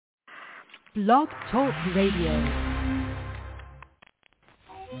Blog Talk Radio.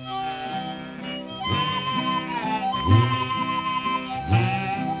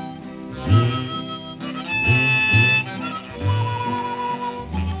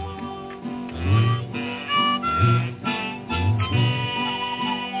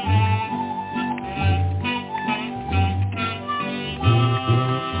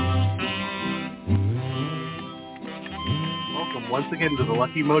 Once again to the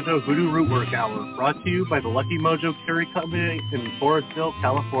Lucky Mojo Hoodoo Rootwork Hour, brought to you by the Lucky Mojo Curry Company in Forestville,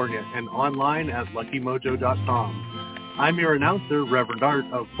 California, and online at luckymojo.com. I'm your announcer, Reverend Art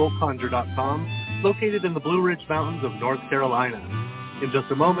of FolkConjure.com, located in the Blue Ridge Mountains of North Carolina. In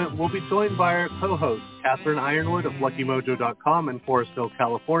just a moment, we'll be joined by our co-host, Catherine Ironwood of luckymojo.com in Forestville,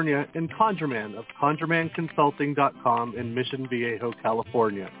 California, and ConjureMan of ConjureManConsulting.com in Mission Viejo,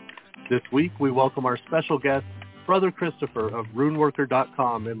 California. This week, we welcome our special guest, Brother Christopher of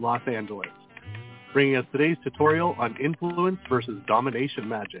Rootworker.com in Los Angeles, bringing us today's tutorial on influence versus domination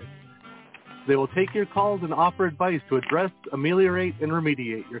magic. They will take your calls and offer advice to address, ameliorate, and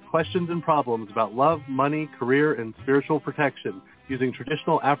remediate your questions and problems about love, money, career, and spiritual protection using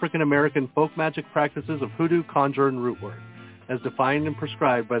traditional African-American folk magic practices of hoodoo, conjure, and rootwork, as defined and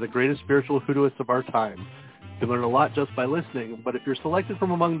prescribed by the greatest spiritual hoodooists of our time. You can learn a lot just by listening, but if you're selected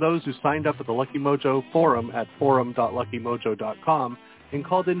from among those who signed up at the Lucky Mojo forum at forum.luckymojo.com and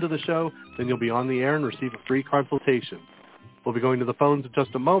called into the show, then you'll be on the air and receive a free consultation. We'll be going to the phones in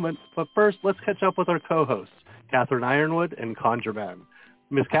just a moment, but first, let's catch up with our co-hosts, Catherine Ironwood and ConjureMan.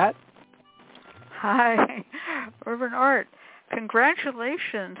 Miss Cat? Hi, Reverend Art.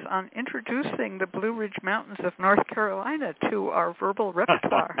 Congratulations on introducing the Blue Ridge Mountains of North Carolina to our verbal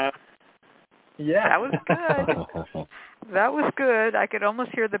repertoire. Yeah. That was good. That was good. I could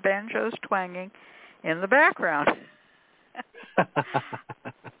almost hear the banjos twanging in the background.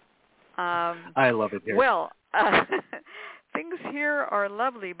 I love it here. Well, things here are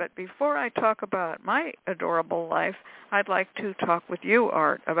lovely, but before I talk about my adorable life, I'd like to talk with you,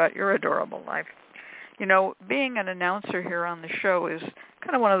 Art, about your adorable life. You know, being an announcer here on the show is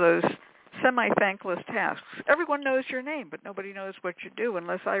kind of one of those semi-thankless tasks. Everyone knows your name, but nobody knows what you do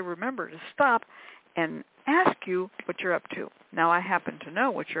unless I remember to stop and ask you what you're up to. Now, I happen to know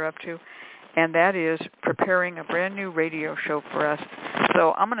what you're up to, and that is preparing a brand new radio show for us.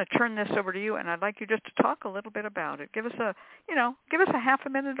 So I'm going to turn this over to you, and I'd like you just to talk a little bit about it. Give us a half a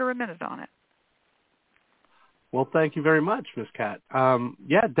minute or a minute on it. Well, thank you very much, Miss Cat.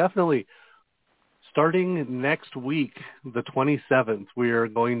 Yeah, definitely. Starting next week, the 27th, we are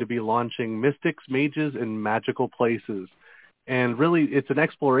going to be launching Mystics, Mages, and Magical Places. And really, it's an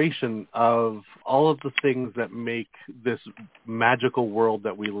exploration of all of the things that make this magical world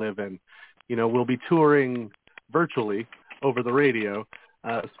that we live in. You know, we'll be touring virtually over the radio,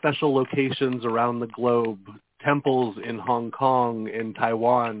 special locations around the globe, temples in Hong Kong, in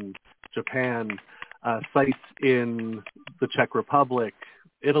Taiwan, Japan, sites in the Czech Republic,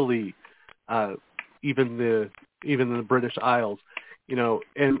 Italy, even the British Isles, you know,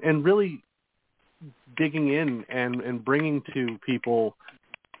 and really digging in and bringing to people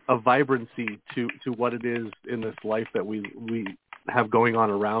a vibrancy to what it is in this life that we have going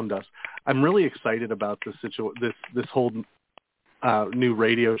on around us. I'm really excited about this whole new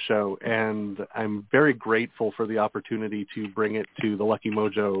radio show, and I'm very grateful for the opportunity to bring it to the Lucky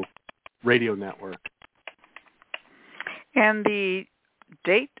Mojo radio network. And the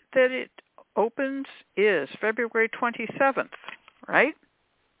date that it opens is February 27th, right?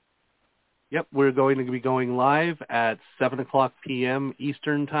 Yep, we're going to be going live at 7 o'clock p.m.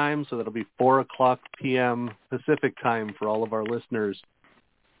 Eastern Time, so that'll be 4 o'clock p.m. Pacific Time for all of our listeners.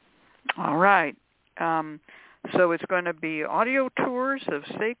 All right. So it's going to be audio tours of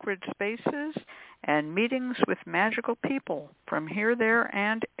sacred spaces and meetings with magical people from here, there,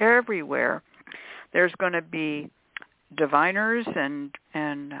 and everywhere. There's going to be diviners and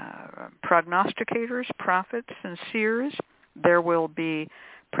prognosticators, prophets and seers. There will be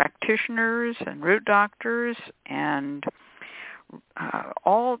practitioners and root doctors and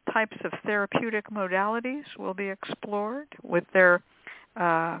all types of therapeutic modalities will be explored with their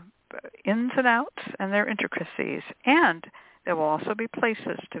ins and outs and their intricacies. And there will also be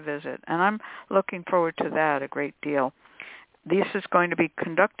places to visit. And I'm looking forward to that a great deal. This is going to be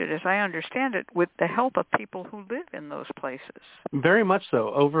conducted, as I understand it, with the help of people who live in those places. Very much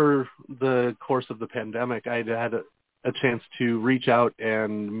so. Over the course of the pandemic, I had a chance to reach out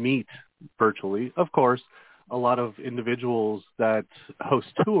and meet virtually, of course, a lot of individuals that host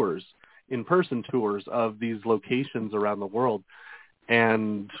tours, in-person tours of these locations around the world,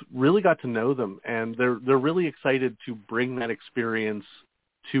 and really got to know them. And they're really excited to bring that experience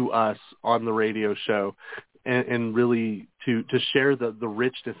to us on the radio show, and really to share the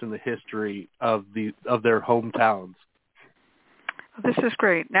richness and the history of their hometowns. This is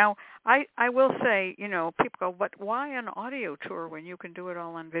great. Now, I will say, people go, but why an audio tour when you can do it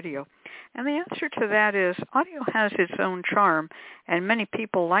all on video? And the answer to that is audio has its own charm, and many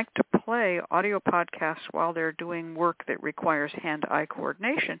people like to play audio podcasts while they're doing work that requires hand-eye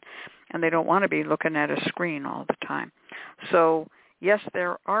coordination, and they don't want to be looking at a screen all the time. So, yes,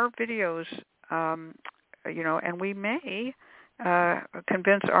 there are videos, and we may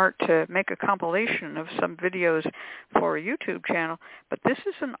convince Art to make a compilation of some videos for a YouTube channel, but this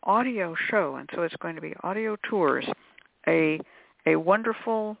is an audio show, and so it's going to be audio tours, a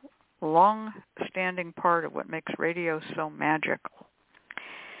wonderful, long-standing part of what makes radio so magical.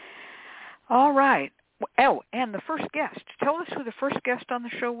 All right. Oh, and the first guest. Tell us who the first guest on the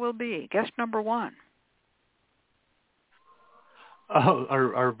show will be. Guest number 1. Oh,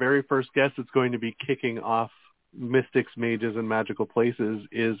 our very first guest that's going to be kicking off Mystics, Mages, and Magical Places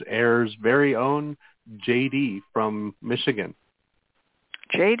is AIR's very own JD from Michigan.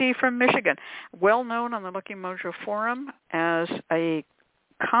 JD from Michigan, well known on the Lucky Mojo forum as a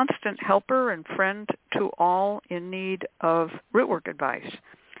constant helper and friend to all in need of rootwork advice.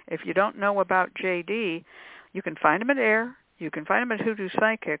 If you don't know about JD, you can find him at AIR, you can find him at Hoodoo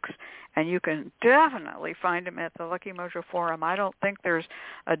Psychics, and you can definitely find him at the Lucky Mojo forum. I don't think there's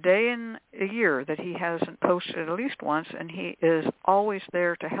a day in a year that he hasn't posted at least once, and he is always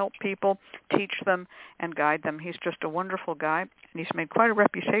there to help people, teach them, and guide them. He's just a wonderful guy, and he's made quite a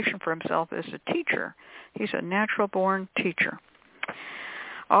reputation for himself as a teacher. He's a natural-born teacher.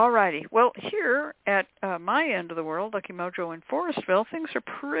 All righty. Well, here at my end of the world, Lucky Mojo in Forestville, things are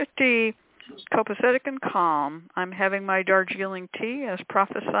pretty copacetic and calm. I'm having my Darjeeling tea as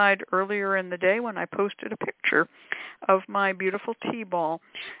prophesied earlier in the day when I posted a picture of my beautiful tea ball.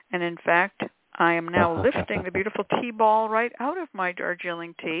 And in fact, I am now lifting the beautiful tea ball right out of my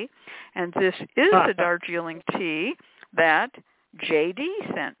Darjeeling tea. And this is the Darjeeling tea that JD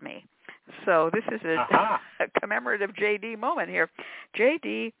sent me. So this is a commemorative JD moment here.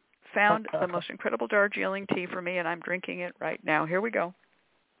 JD found the most incredible Darjeeling tea for me, and I'm drinking it right now. Here we go.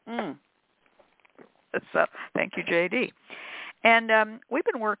 So thank you, JD. And we've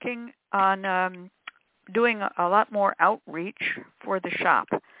been working on doing a lot more outreach for the shop,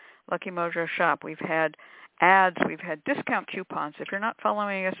 Lucky Mojo shop. We've had ads, we've had discount coupons. If you're not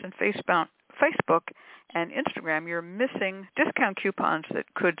following us on Facebook and Instagram, you're missing discount coupons that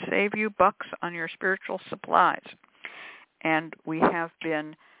could save you bucks on your spiritual supplies. And we have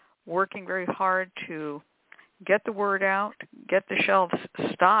been working very hard to get the word out, get the shelves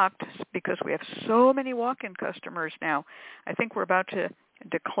stocked, because we have so many walk-in customers now. I think we're about to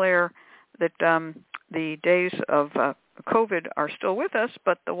declare that the days of COVID are still with us,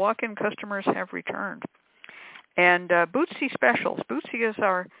 but the walk-in customers have returned. And Bootsy specials. Bootsy is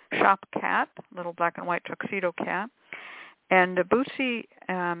our shop cat, little black and white tuxedo cat. And Bootsy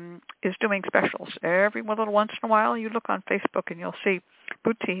is doing specials. Every little once in a while, you look on Facebook and you'll see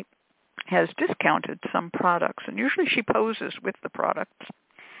Bootsy has discounted some products, and usually she poses with the products.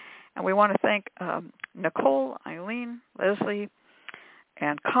 And we want to thank Nicole, Eileen, Leslie,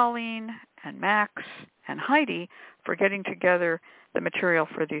 and Colleen, and Max, and Heidi for getting together the material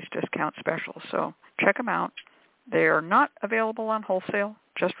for these discount specials. So check them out. They are not available on wholesale,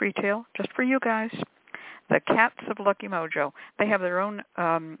 just retail, just for you guys. The Cats of Lucky Mojo. They have their own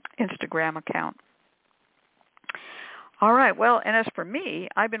Instagram account. All right. Well, and as for me,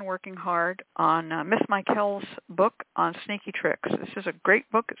 I've been working hard on Miss Michael's book on sneaky tricks. This is a great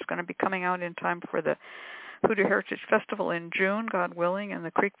book. It's going to be coming out in time for the Hoodoo Heritage Festival in June, God willing, and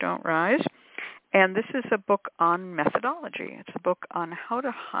the creek don't rise. And this is a book on methodology. It's a book on how to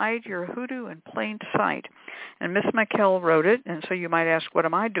hide your hoodoo in plain sight. And Miss Michael wrote it, and so you might ask, what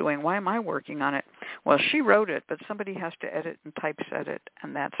am I doing? Why am I working on it? Well, she wrote it, but somebody has to edit and typeset it,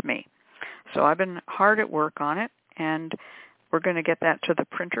 and that's me. So I've been hard at work on it. And we're going to get that to the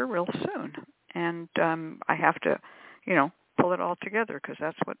printer real soon. And I have to, pull it all together, because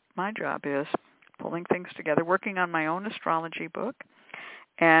that's what my job is, pulling things together, working on my own astrology book.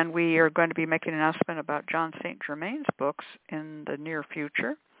 And we are going to be making an announcement about John St. Germain's books in the near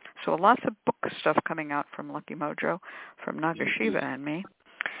future. So lots of book stuff coming out from Lucky Mojo, from Nagashiva and me.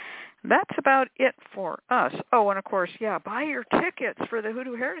 That's about it for us. Oh, and of course, buy your tickets for the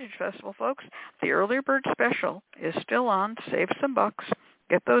Hoodoo Heritage Festival, folks. The early bird special is still on. Save some bucks.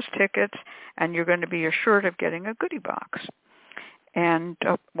 Get those tickets, and you're going to be assured of getting a goodie box. And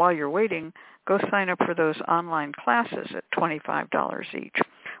while you're waiting, go sign up for those online classes at $25 each.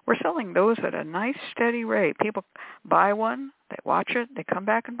 we're selling those at a nice steady rate. People buy one, they watch it, they come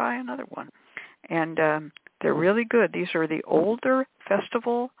back and buy another one. And they're really good. These are the older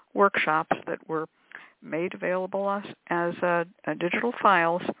festival workshops that were made available as digital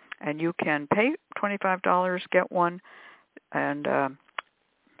files, and you can pay $25, get one, and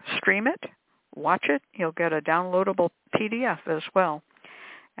stream it, watch it. You'll get a downloadable PDF as well,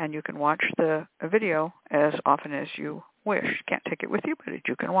 and you can watch the video as often as you wish. You can't take it with you, but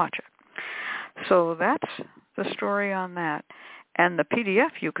you can watch it. So that's the story on that. And the PDF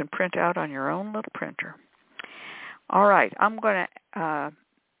you can print out on your own little printer. All right, I'm going to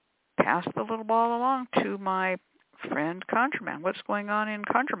pass the little ball along to my friend ConjureMan. What's going on in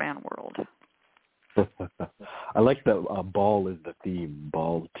ConjureMan world? I like that ball is the theme.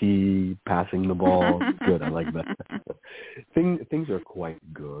 Ball T, passing the ball. Good, I like that. Things are quite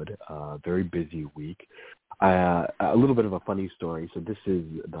good. Very busy week. A little bit of a funny story. So this is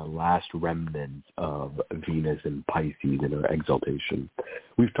the last remnants of Venus in Pisces in her exaltation.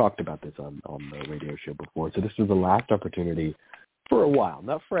 We've talked about this on the radio show before. So this was the last opportunity for a while,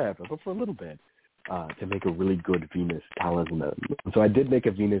 not forever, but for a little bit, to make a really good Venus talisman. So I did make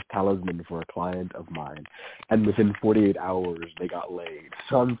a Venus talisman for a client of mine, and within 48 hours they got laid.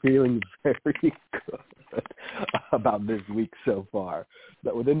 So I'm feeling very good about this week so far.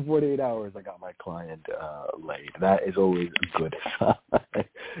 That within 48 hours I got my client laid. That is always a good sign.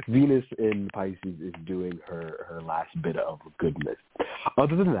 Venus in Pisces is doing her last bit of goodness.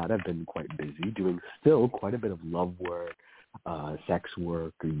 Other than that, I've been quite busy doing still quite a bit of love work, sex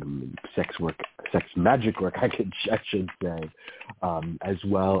magic work, I should say, as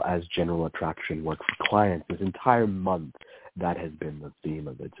well as general attraction work for clients. This entire month, that has been the theme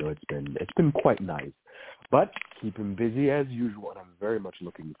of it. So it's been quite nice, but keeping busy as usual. And I'm very much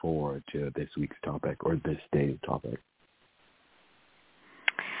looking forward to this week's topic, or this day's topic.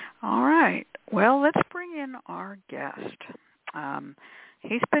 All right. Well, let's bring in our guest.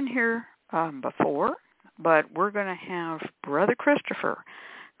 He's been here before, but we're going to have Brother Christopher.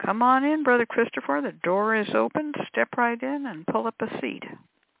 Come on in, Brother Christopher. The door is open. Step right in and pull up a seat.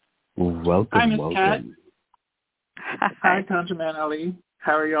 Welcome. Hi, Miss Kat. Hi, ConjureMan Ali.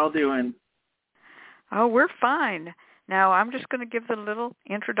 How are y'all doing? Oh, we're fine. Now, I'm just going to give the little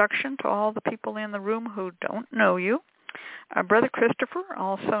introduction to all the people in the room who don't know you. Brother Christopher,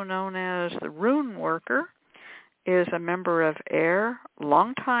 also known as the Rune Worker, is a member of AIR,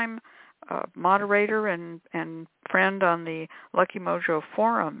 longtime moderator and friend on the Lucky Mojo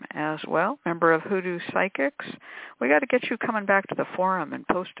forum as well, member of Hoodoo Psychics. We got to get you coming back to the forum and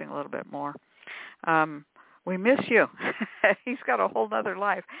posting a little bit more. We miss you. He's got a whole other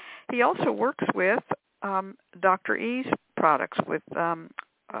life. He also works with Dr. E's products, with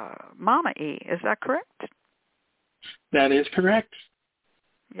Mama E. Is that correct? That is correct.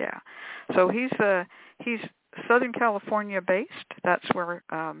 Yeah. So he's Southern California based. That's where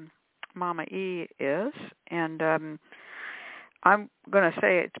Mama E is, and I'm going to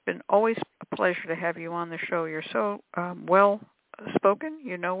say it's been always a pleasure to have you on the show. You're so well spoken.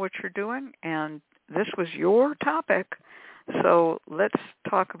 You know what you're doing, and this was your topic, so let's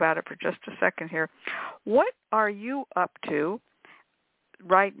talk about it for just a second here. What are you up to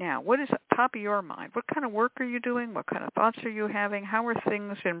right now? What is at the top of your mind? What kind of work are you doing? What kind of thoughts are you having? How are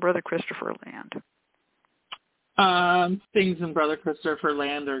things in Brother Christopher land? Things in Brother Christopher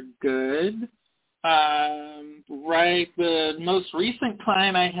land are good. Right, the most recent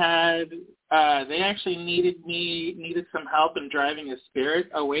client I had, they actually needed some help in driving a spirit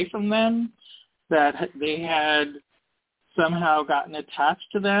away from them that they had somehow gotten attached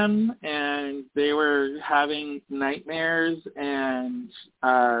to them, and they were having nightmares and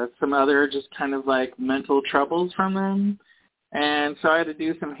some other just kind of like mental troubles from them. And so I had to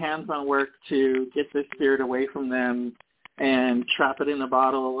do some hands-on work to get this spirit away from them and trap it in a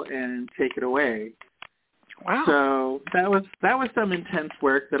bottle and take it away. Wow. So that was some intense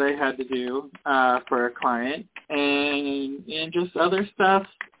work that I had to do for a client, and just other stuff,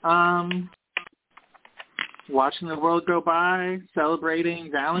 watching the world go by, celebrating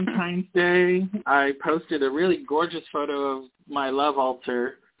Valentine's Day. I posted a really gorgeous photo of my love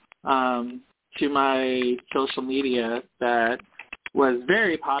altar to my social media that was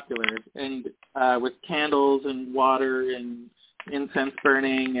very popular, and with candles and water and incense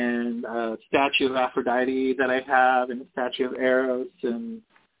burning, and a statue of Aphrodite that I have, and a statue of Eros and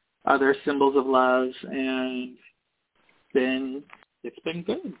other symbols of love, and it's been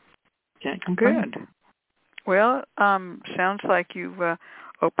good. Can't complain. Good. Well, sounds like you've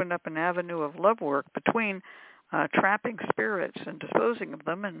opened up an avenue of love work between trapping spirits and disposing of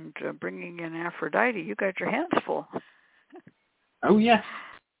them and bringing in Aphrodite. You got your hands full. Oh, yes.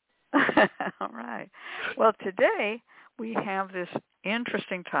 All right. Well, today we have this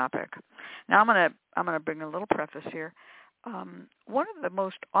interesting topic. Now I'm gonna bring a little preface here. One of the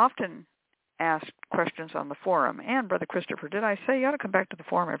most often asked questions on the forum, and Brother Christopher, did I say you ought to come back to the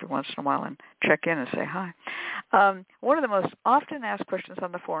forum every once in a while and check in and say hi? One of the most often asked questions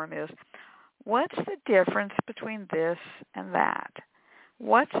on the forum is, what's the difference between this and that?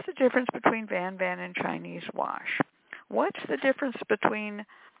 What's the difference between Van and Chinese wash? What's the difference between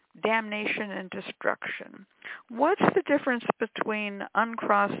damnation and destruction? What's the difference between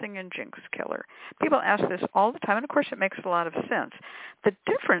uncrossing and jinx killer? People ask this all the time, and of course it makes a lot of sense. The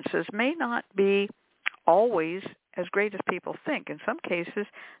differences may not be always as great as people think. In some cases,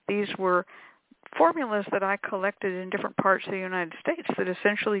 these were formulas that I collected in different parts of the United States that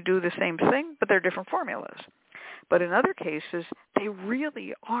essentially do the same thing, but they're different formulas. But in other cases, they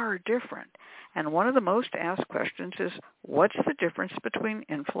really are different. And one of the most asked questions is, what's the difference between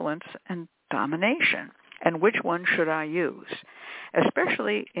influence and domination? And which one should I use?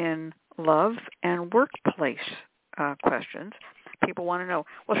 Especially in love and workplace questions, people want to know,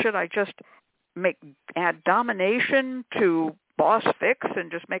 well, should I just add domination to boss fix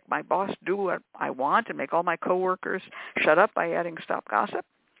and just make my boss do what I want and make all my coworkers shut up by adding stop gossip?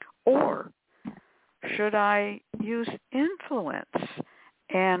 Or should I use influence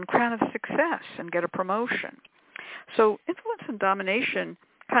and crown of success and get a promotion? So influence and domination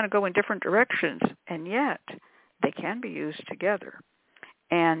kind of go in different directions, and yet they can be used together.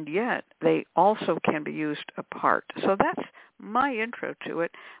 And yet they also can be used apart. So that's my intro to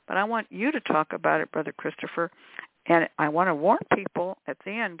it, but I want you to talk about it, Brother Christopher. And I want to warn people at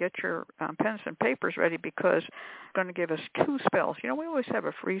the end, get your pens and papers ready, because I'm going to give us 2 spells. You know, we always have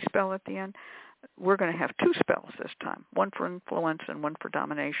a free spell at the end. We're going to have 2 spells this time, one for influence and one for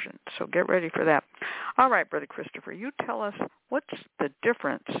domination. So get ready for that. All right, Brother Christopher, you tell us what's the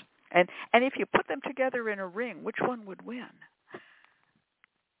difference. And if you put them together in a ring, which one would win?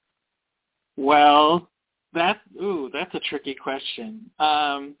 Well, that's a tricky question.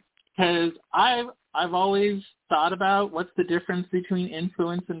 Because I've always thought about what's the difference between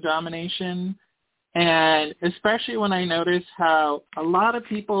influence and domination. And especially when I notice how a lot of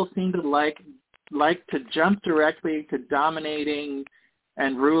people seem to like to jump directly to dominating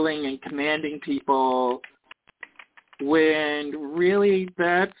and ruling and commanding people, when really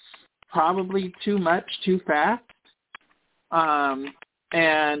that's probably too much too fast.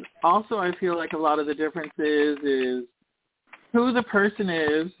 And also I feel like a lot of the difference is who the person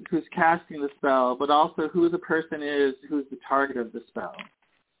is who's casting the spell, but also who the person is who's the target of the spell.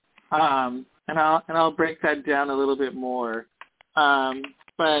 And I'll break that down a little bit more.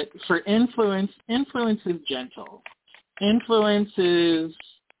 But for influence is gentle. Influence is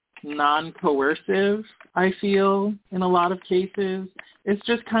non-coercive, I feel, in a lot of cases. It's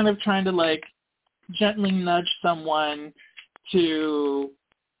just kind of trying to, like, gently nudge someone to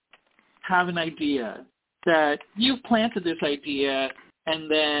have an idea, that you've planted this idea,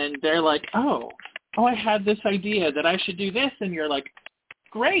 and then they're like, oh, I had this idea that I should do this, and you're like,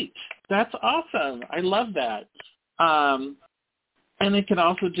 great, that's awesome, I love that. And it can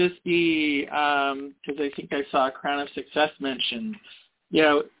also just be, because I think I saw a Crown of Success mentioned, you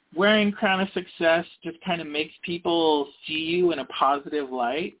know, wearing Crown of Success just kind of makes people see you in a positive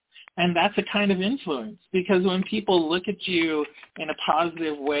light. And that's a kind of influence, because when people look at you in a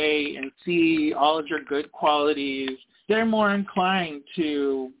positive way and see all of your good qualities, they're more inclined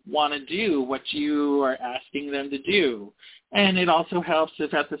to want to do what you are asking them to do. And it also helps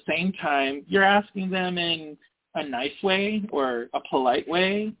if at the same time you're asking them in a nice way or a polite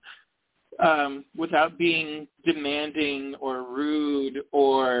way, without being demanding or rude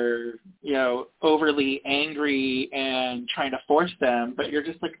or, you know, overly angry and trying to force them, but you're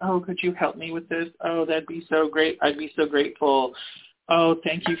just like, oh, could you help me with this? Oh, that'd be so great. I'd be so grateful. Oh,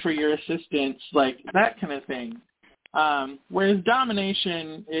 thank you for your assistance, like that kind of thing. Whereas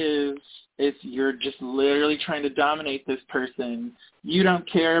domination is you're just literally trying to dominate this person. You don't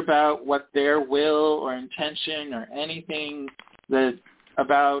care about what their will or intention or anything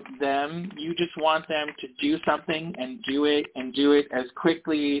about them. You just want them to do something and do it as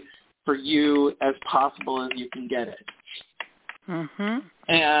quickly for you as possible as you can get it. Mm-hmm.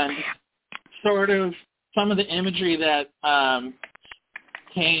 And sort of some of the imagery that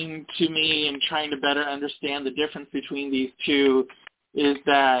came to me in trying to better understand the difference between these two is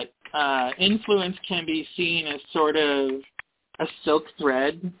that influence can be seen as sort of a silk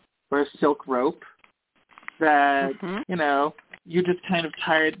thread or a silk rope that, you know, you just kind of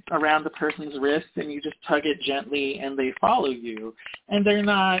tie it around the person's wrist and you just tug it gently and they follow you. And they're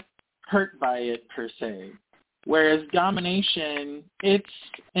not hurt by it per se. Whereas domination, it's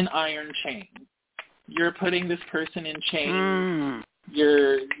an iron chain. You're putting this person in chains.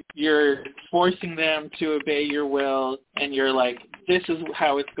 You're forcing them to obey your will, and you're like, this is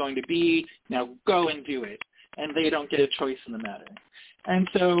how it's going to be. Now go and do it. And they don't get a choice in the matter. And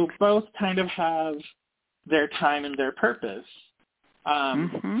so both kind of have their time and their purpose,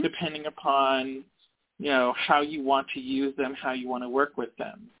 depending upon, how you want to use them, how you want to work with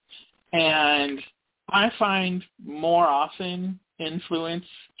them. And I find more often influence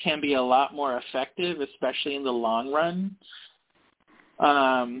can be a lot more effective, especially in the long run.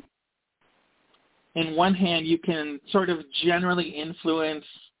 In one hand, you can sort of generally influence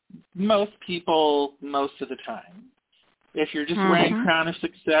most people most of the time. If you're just wearing Crown of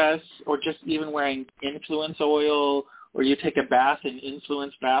Success, or just even wearing influence oil, or you take a bath in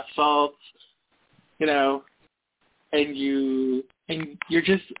influence bath salts, and you're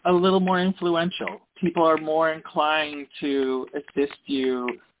just a little more influential. People are more inclined to assist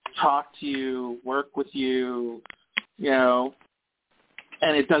you, talk to you, work with you,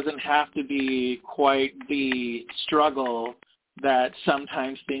 and it doesn't have to be quite the struggle that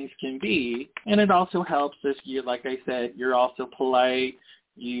sometimes things can be. And it also helps if you, like I said, you're also polite,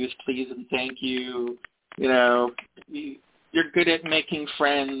 you use please and thank you, you're good at making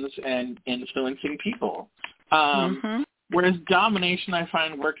friends and influencing people. Whereas domination, I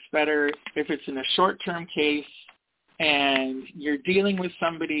find, works better if it's in a short-term case and you're dealing with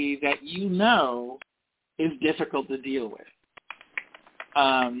somebody that is difficult to deal with.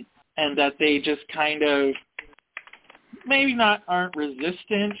 And that they just kind of maybe aren't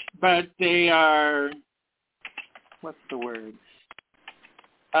resistant, but they are,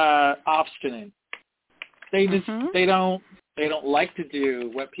 obstinate. They just, they don't like to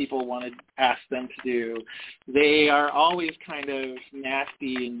do what people want to ask them to do. They are always kind of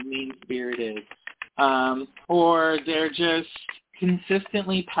nasty and mean-spirited. Or they're just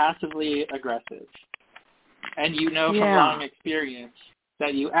consistently passively aggressive. And from long experience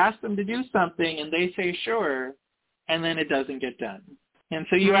that you ask them to do something and they say sure, and then it doesn't get done. And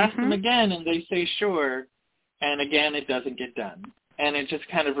so you ask them again and they say sure, and again it doesn't get done. And it just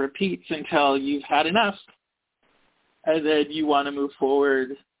kind of repeats until you've had enough, and then you want to move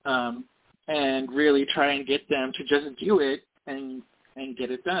forward and really try and get them to just do it and get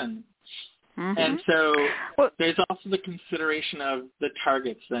it done. And so there's also the consideration of the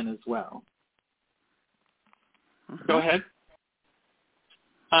targets then as well. Go ahead.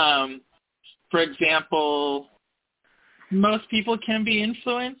 For example, most people can be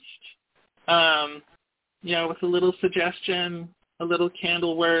influenced, with a little suggestion, a little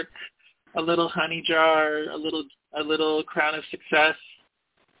candle work, a little honey jar, a little Crown of Success.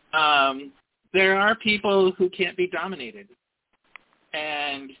 There are people who can't be dominated,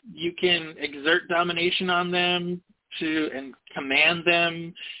 and you can exert domination on them and command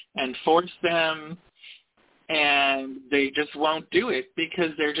them and force them, and they just won't do it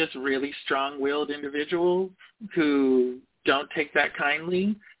because they're just really strong-willed individuals who don't take that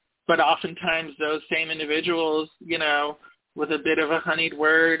kindly. But oftentimes those same individuals, with a bit of a honeyed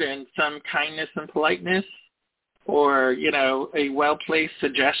word and some kindness and politeness, or, a well-placed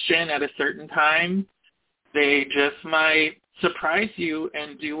suggestion at a certain time, they just might surprise you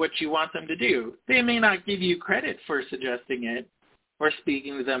and do what you want them to do. They may not give you credit for suggesting it or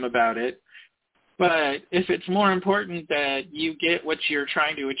speaking to them about it, but if it's more important that you get what you're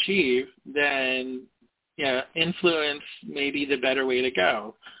trying to achieve, then influence may be the better way to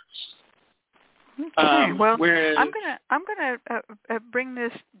go. Okay. Well, I'm gonna bring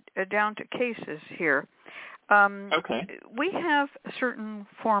this down to cases here. Okay. We have certain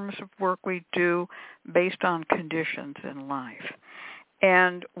forms of work we do based on conditions in life,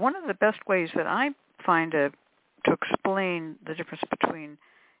 and one of the best ways that I find to explain the difference between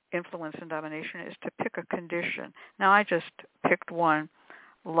influence and domination is to pick a condition. Now, I just picked one,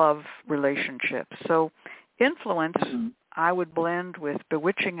 love relationship. So influence, I would blend with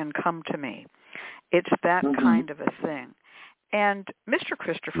bewitching and come to me. It's that kind of a thing. And Mr.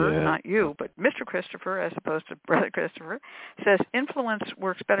 Christopher, not you, but Mr. Christopher, as opposed to Brother Christopher, says influence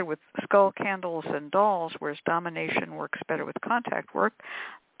works better with skull candles and dolls, whereas domination works better with contact work.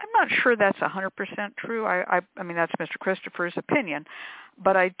 I'm not sure that's 100% true. I mean, that's Mr. Christopher's opinion.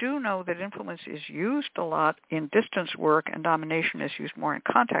 But I do know that influence is used a lot in distance work and domination is used more in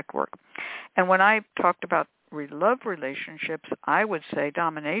contact work. And when I talked about love relationships, I would say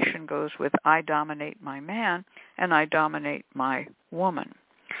domination goes with I dominate my man and I dominate my woman.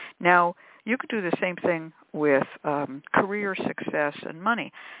 Now, you could do the same thing with career success and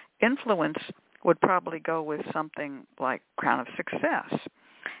money. Influence would probably go with something like Crown of Success.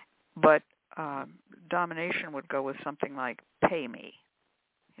 But domination would go with something like pay me.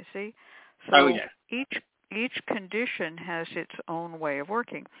 You see? So oh, yeah. each condition has its own way of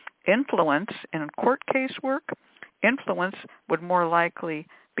working. Influence, in court case work, influence would more likely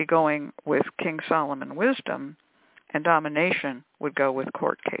be going with King Solomon wisdom, and domination would go with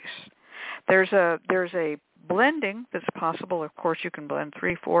court case. There's a blending that's possible. Of course, you can blend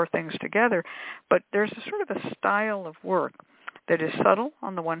 3-4 things together, but there's a sort of a style of work that is subtle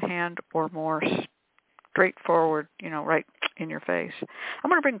on the one hand, or more straightforward, right in your face. I'm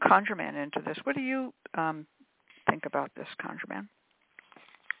going to bring ConjureMan into this. What do you think about this, ConjureMan?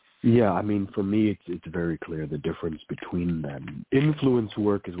 Yeah, I mean, for me, it's very clear the difference between them. Influence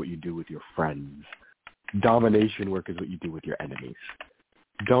work is what you do with your friends. Domination work is what you do with your enemies.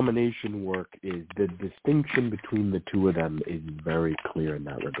 Domination work is, the distinction between the two of them is very clear in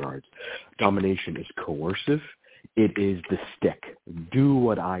that regard. Domination is coercive. It is the stick. Do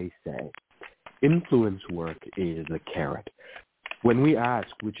what I say. Influence work is a carrot. When we ask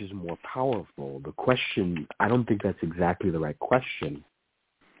which is more powerful, the question, I don't think that's exactly the right question.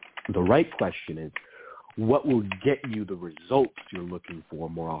 The right question is, what will get you the results you're looking for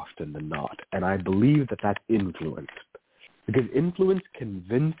more often than not? And I believe that that's influence. Because influence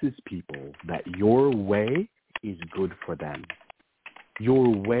convinces people that your way is good for them. Your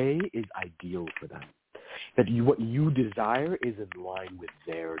way is ideal for them. That what you desire is in line with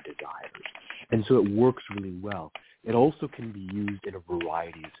their desires. And so it works really well. It also can be used in a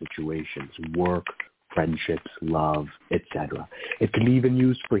variety of situations, work, friendships, love, etc. It can be even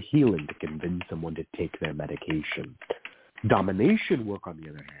used for healing to convince someone to take their medication. Domination work, on the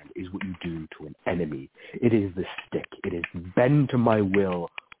other hand, is what you do to an enemy. It is the stick. It is bend to my will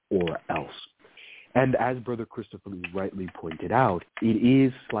or else. And as Brother Christopher rightly pointed out, it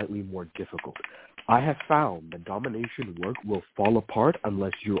is slightly more difficult. I have found that domination work will fall apart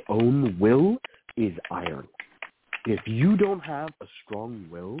unless your own will is iron. If you don't have a strong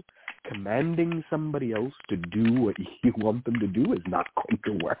will, commanding somebody else to do what you want them to do is not going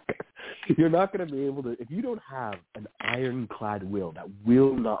to work. You're not going to be able to, if you don't have an ironclad will that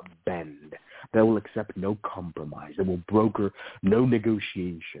will not bend, that will accept no compromise, that will broker no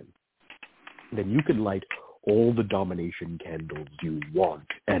negotiation, then you can light all the domination candles you want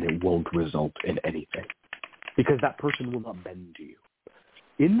and it won't result in anything. Because that person will not bend to you.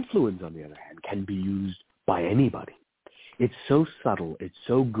 Influence, on the other hand, can be used by anybody. It's so subtle. It's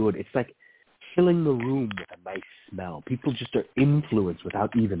so good. It's like filling the room with a nice smell. People just are influenced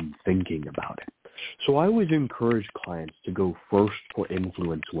without even thinking about it. So I always encourage clients to go first for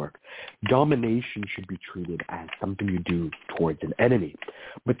influence work. Domination should be treated as something you do towards an enemy,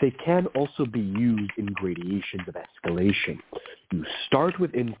 but they can also be used in gradations of escalation. You start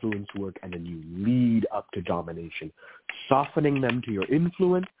with influence work and then you lead up to domination, softening them to your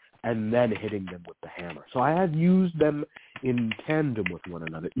influence and then hitting them with the hammer. So I have used them in tandem with one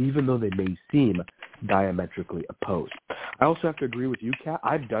another, even though they may seem diametrically opposed. I also have to agree with you, Kat.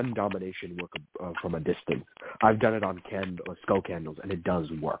 I've done domination work from a distance. I've done it on skull candles, and it does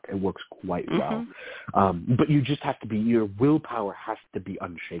work. It works quite well. But you just have to be, your willpower has to be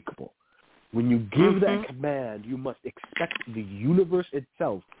unshakable. When you give that command, you must expect the universe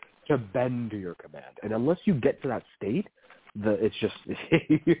itself to bend to your command. And unless you get to that state, it's just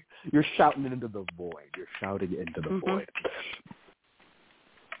you're shouting into the void. You're shouting into the void.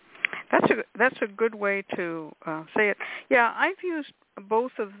 That's a good way to say it. Yeah, I've used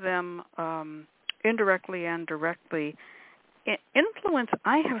both of them indirectly and directly. Influence,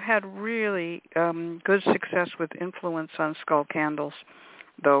 I have had really good success with influence on skull candles,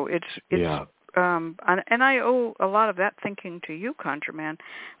 though it's and I owe a lot of that thinking to you, ConjureMan,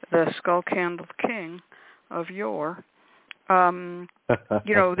 the skull candle king of yore. There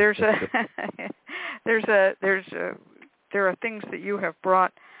are things that you have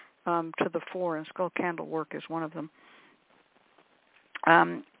brought to the fore, and skull candle work is one of them.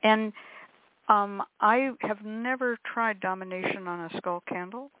 I have never tried domination on a skull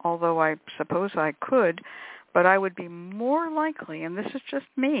candle, although I suppose I could, but I would be more likely, and this is just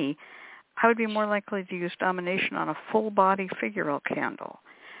me, I would be more likely to use domination on a full-body figural candle.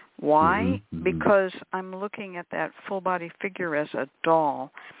 Why? Because I'm looking at that full-body figure as a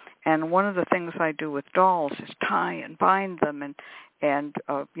doll, and one of the things I do with dolls is tie and bind them and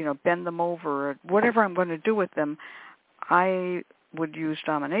bend them over, or whatever I'm going to do with them. I would use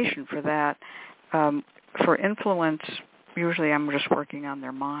domination for that. For influence, usually I'm just working on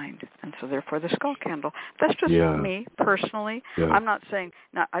their mind, and so therefore the skull candle. That's just me personally. Yeah. I'm not saying,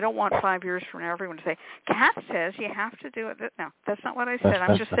 no, I don't want 5 years from now everyone to say, Kat says you have to do it. No, that's not what I said.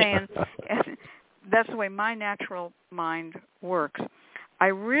 I'm just saying that's the way my natural mind works. I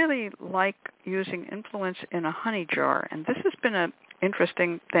really like using influence in a honey jar, and this has been an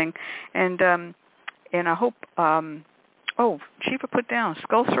interesting thing, and I hope. Chifa put down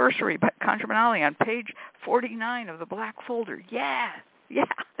Skull Sorcery by ConjureMan Ali on page 49 of the black folder. Yeah,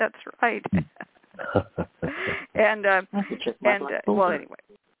 that's right. and well, anyway.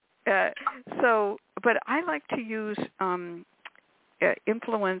 But I like to use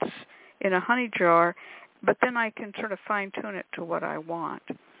influence in a honey jar, but then I can sort of fine-tune it to what I want.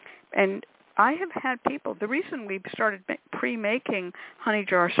 And I have had people, the reason we started pre-making honey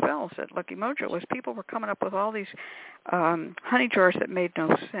jar spells at Lucky Mojo was people were coming up with all these honey jars that made no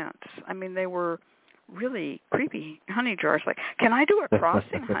sense. I mean, they were really creepy honey jars. Like, can I do a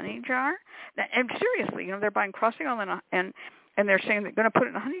crossing honey jar? And seriously, they're buying crossing on and they're saying they're going to put it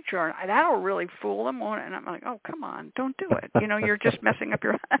in a honey jar. That'll really fool them. And I'm like, oh, come on, don't do it. You're just messing up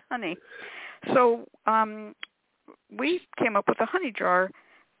your honey. So we came up with a honey jar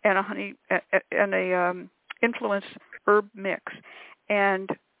and a influence herb mix. And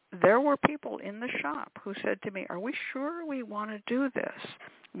there were people in the shop who said to me, are we sure we want to do this?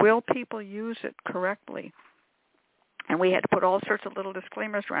 Will people use it correctly? And we had to put all sorts of little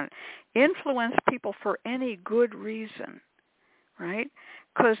disclaimers around it. Influence people for any good reason, right?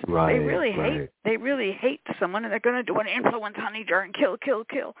 Because they really hate someone, and they're going to do an influence honey jar and kill.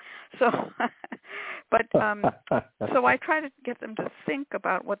 So, but so I try to get them to think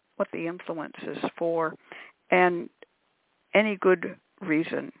about what the influence is for, and any good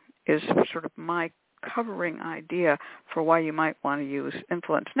reason is sort of my covering idea for why you might want to use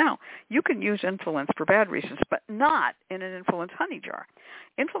influence. Now, you can use influence for bad reasons, but not in an influence honey jar.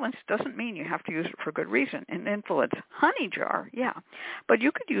 Influence doesn't mean you have to use it for good reason. In influence honey jar, yeah. But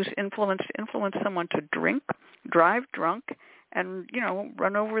you could use influence to influence someone to drink, drive drunk, and,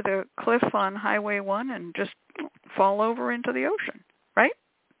 run over the cliff on Highway 1 and just fall over into the ocean, right?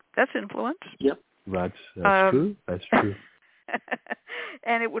 That's influence. Yep. That's true. That's true.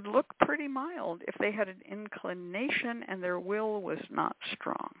 And it would look pretty mild if they had an inclination and their will was not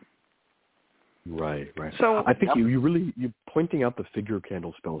strong. Right. So I think you're pointing out the figure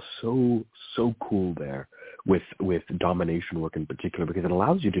candle spell so cool there with domination work in particular, because it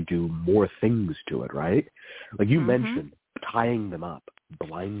allows you to do more things to it, right? Like you mentioned, tying them up,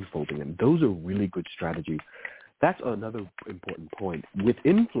 blindfolding them. Those are really good strategies. That's another important point. With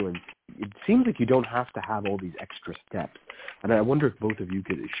influence, it seems like you don't have to have all these extra steps. And I wonder if both of you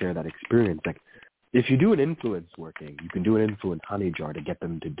could share that experience. Like, if you do an influence working, you can do an influence honey jar to get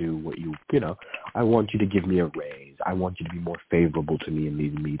them to do what I want you to give me a raise. I want you to be more favorable to me in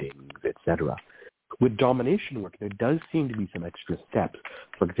these meetings, etc. With domination work, there does seem to be some extra steps.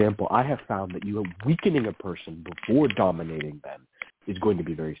 For example, I have found that you are weakening a person before dominating them is going to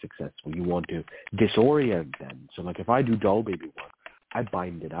be very successful. You want to disorient them. So like if I do doll baby work, I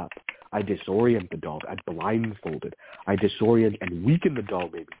bind it up. I disorient the doll. I blindfold it. I disorient and weaken the doll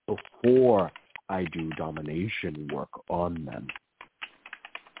baby before I do domination work on them.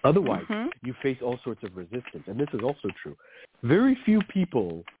 Otherwise, you face all sorts of resistance. And this is also true. Very few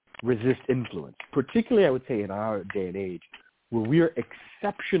people resist influence, particularly I would say in our day and age, where we are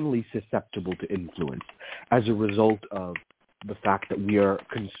exceptionally susceptible to influence as a result of the fact that we are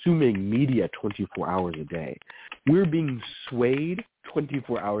consuming media 24 hours a day. We're being swayed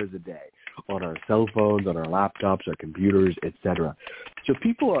 24 hours a day on our cell phones, on our laptops, our computers, etc. So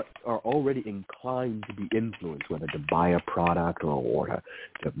people are already inclined to be influenced, whether to buy a product or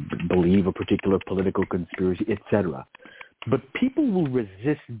to believe a particular political conspiracy, etc. But people will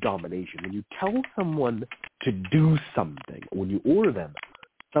resist domination. When you tell someone to do something, when you order them,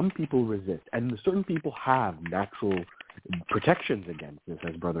 some people resist. And certain people have natural protections against this,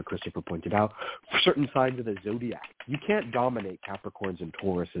 as Brother Christopher pointed out, for certain signs of the zodiac. You can't dominate Capricorns and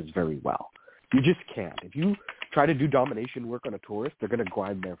Tauruses very well. You just can't. If you try to do domination work on a Taurus, they're going to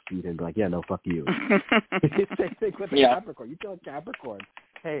grind their feet and be like, yeah, no, fuck you. Same thing with a Capricorn. You tell a Capricorn,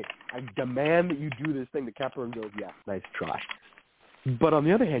 hey, I demand that you do this thing. The Capricorn goes, yeah, nice try. But on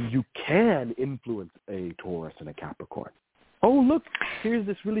the other hand, you can influence a Taurus and a Capricorn. Oh, look, here's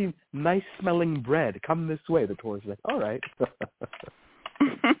this really nice-smelling bread. Come this way. The Taurus is like, all right.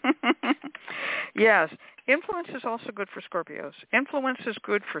 Yes. Influence is also good for Scorpios. Influence is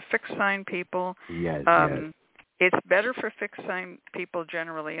good for fixed-sign people. Yes, It's better for fixed-sign people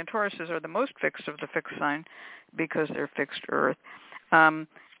generally, and Tauruses are the most fixed of the fixed sign because they're fixed Earth. And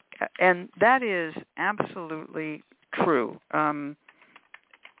that is absolutely true.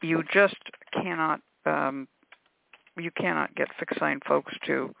 You just cannot... you cannot get fixed sign folks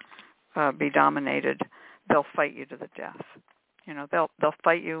to be dominated. They'll fight you to the death. They'll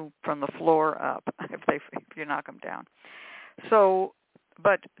fight you from the floor up if you knock them down. So,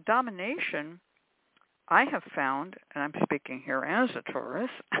 But domination, I have found, and I'm speaking here as a Taurus,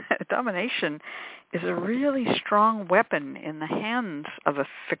 domination is a really strong weapon in the hands of a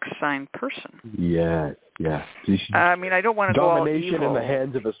fixed sign person. Yes. I mean, I don't want to go all evil. Domination in the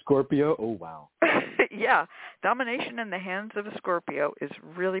hands of a Scorpio? Oh, wow. Yeah, domination in the hands of a Scorpio is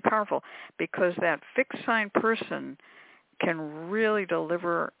really powerful because that fixed sign person can really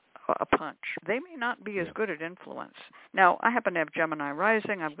deliver a punch. They may not be as good at influence. Now, I happen to have Gemini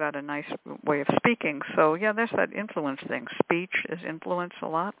rising. I've got a nice way of speaking. So, yeah, there's that influence thing. Speech is influence a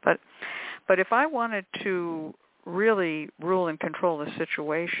lot. But if I wanted to really rule and control the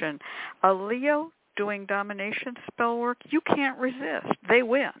situation, a Leo doing domination spell work, you can't resist. They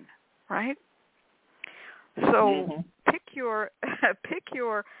win, right? So pick your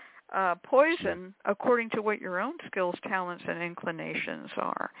poison according to what your own skills, talents, and inclinations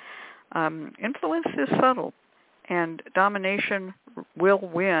are. Influence is subtle, and domination will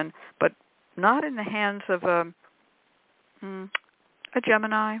win, but not in the hands of a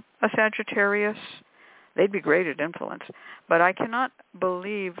Gemini, a Sagittarius. They'd be great at influence. But I cannot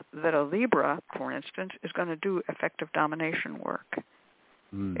believe that a Libra, for instance, is going to do effective domination work.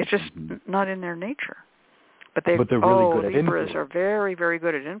 It's just not in their nature. But they're really good at Libras influence. Are very, very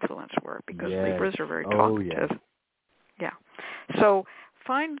good at influence work because Libras are very talkative. Yeah. So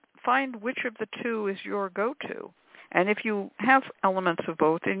find which of the two is your go-to. And if you have elements of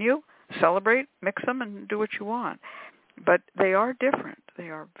both in you, celebrate, mix them, and do what you want. But they are different. They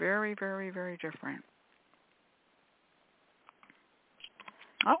are very, very, very different.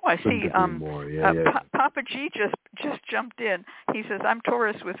 Oh, I see. Papa G just jumped in. He says, I'm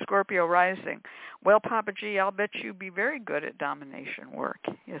Taurus with Scorpio rising. Well, Papa G, I'll bet you'd be very good at domination work,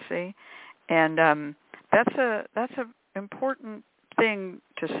 you see. And that's a important thing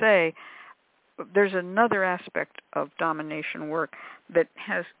to say. There's another aspect of domination work that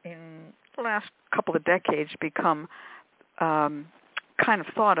has, in the last couple of decades, become kind of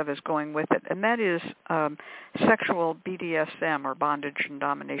thought of as going with it, and that is sexual BDSM, or bondage and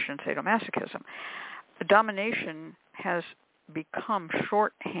domination sadomasochism. Domination has become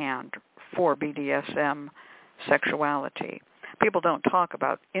shorthand for BDSM sexuality. People don't talk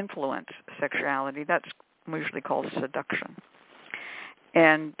about influence sexuality. That's usually called seduction,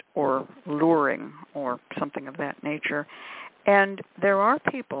 or luring, or something of that nature. And there are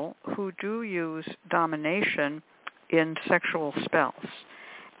people who do use domination in sexual spells.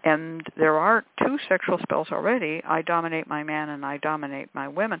 And there are 2 sexual spells already, I dominate my man and I dominate my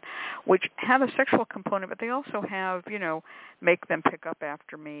women, which have a sexual component, but they also have, make them pick up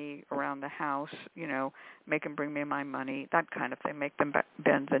after me around the house, make them bring me my money, that kind of thing, make them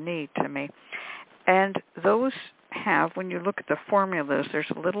bend the knee to me. And those have, when you look at the formulas, there's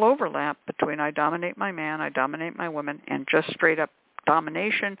a little overlap between I dominate my man, I dominate my woman, and just straight up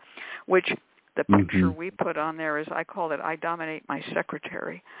domination, which the picture we put on there is, I call it, I dominate my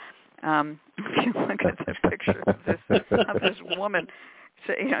secretary. If you look at the picture of this woman,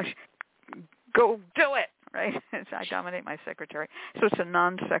 so, go do it, right? I dominate my secretary. So it's a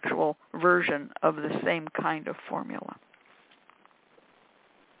non-sexual version of the same kind of formula.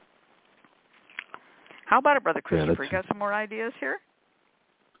 How about it, Brother Christopher? You got some more ideas here?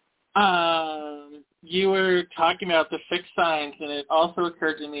 You were talking about the fixed signs, and it also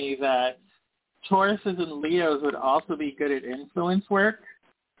occurred to me that Tauruses and Leos would also be good at influence work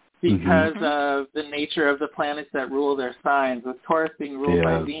because of the nature of the planets that rule their signs, with Taurus being ruled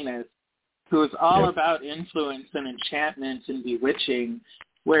by Venus, who is all about influence and enchantment and bewitching,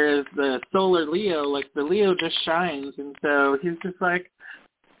 whereas the solar Leo, like the Leo just shines, and so he's just like,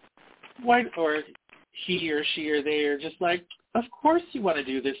 why, or he or she or they are just like, of course you want to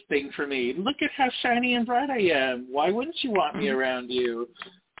do this thing for me. Look at how shiny and bright I am. Why wouldn't you want me around you?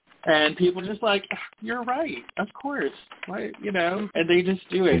 And people just like, you're right, of course. Why, and they just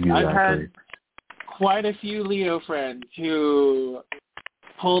do it. Exactly. I've had quite a few Leo friends who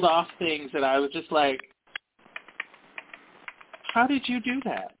pulled off things that I was just like, how did you do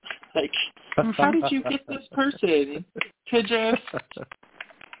that? Like, how did you get this person to just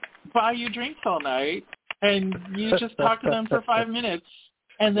buy you drinks all night and you just talk to them for 5 minutes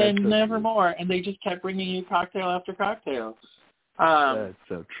and then never more, and they just kept bringing you cocktail after cocktail. That's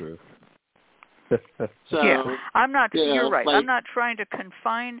so true. I'm not. You're right. I'm not trying to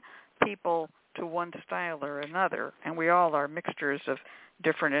confine people to one style or another, and we all are mixtures of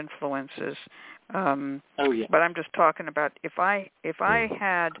different influences. But I'm just talking about if I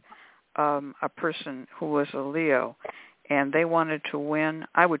had a person who was a Leo and they wanted to win,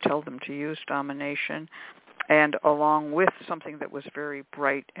 I would tell them to use domination, and along with something that was very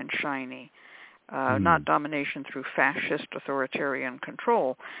bright and shiny. not domination through fascist authoritarian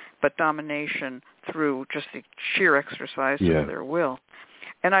control, but domination through just the sheer exercise of their will.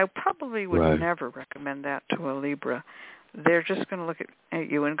 And I probably would never recommend that to a Libra. They're just going to look at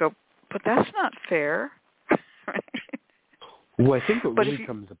you and go, but that's not fair. Right? Well, I think what really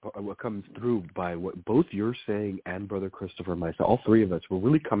comes through by what both you're saying and Brother Christopher and myself, all three of us, we're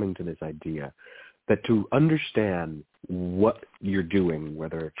really coming to this idea that to understand what you're doing,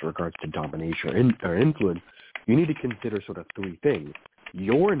 whether it's regards to domination or influence, you need to consider sort of three things.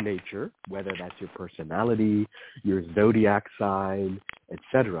 Your nature, whether that's your personality, your zodiac sign,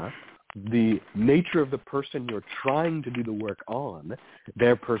 etc., the nature of the person you're trying to do the work on,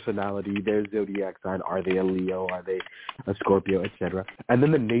 their personality, their zodiac sign, are they a Leo, are they a Scorpio, etc., and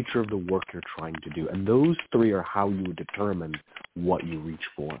then the nature of the work you're trying to do. And those three are how you would determine what you reach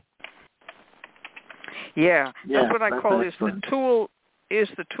for. Yeah, that's what I call is the tool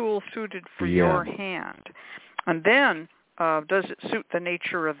suited for your hand. And then does it suit the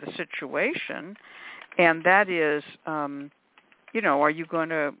nature of the situation? And that is, are you going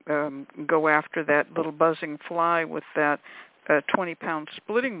to go after that little buzzing fly with that 20-pound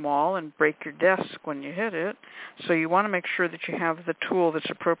splitting wall and break your desk when you hit it? So you want to make sure that you have the tool that's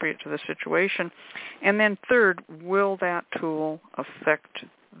appropriate to the situation. And then third, will that tool affect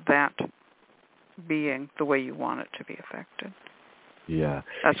that being the way you want it to be affected? Yeah.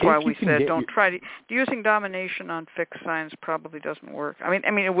 That's why we said don't try to... Using domination on fixed signs probably doesn't work. I mean,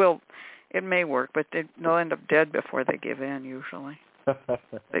 it may work, but they'll end up dead before they give in, usually.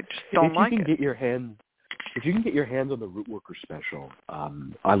 They just don't like it. If you can get your hands on the Rootworker special,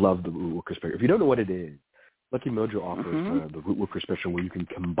 I love the Rootworker special. If you don't know what it is, Lucky Mojo offers the Rootworker special where you can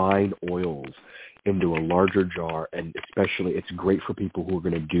combine oils into a larger jar, and especially it's great for people who are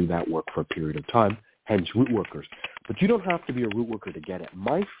going to do that work for a period of time, hence Rootworkers. But you don't have to be a Rootworker to get it.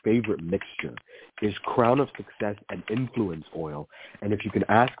 My favorite mixture is Crown of Success and Influence oil, and if you can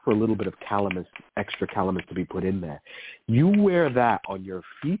ask for a little bit of calamus, extra calamus to be put in there, you wear that on your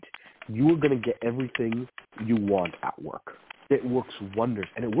feet, you are going to get everything you want at work. It works wonders,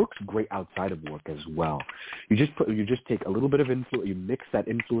 and it works great outside of work as well. You just take a little bit of influence, you mix that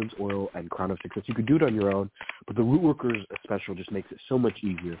influence oil and Crown of Success. You could do it on your own, but the Rootworkers special just makes it so much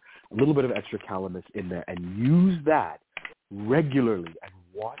easier. A little bit of extra calamus in there, and use that regularly, and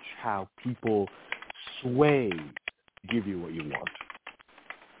watch how people sway to give you what you want.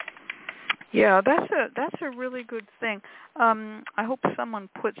 Yeah, that's a really good thing. I hope someone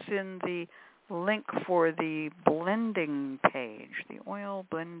puts in the link for the blending page, the oil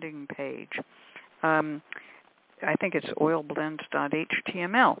blending page. I think it's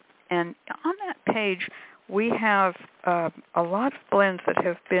oilblends.html. And on that page, we have a lot of blends that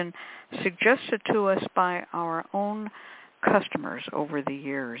have been suggested to us by our own customers over the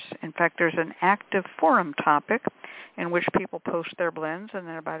years. In fact, there's an active forum topic in which people post their blends, and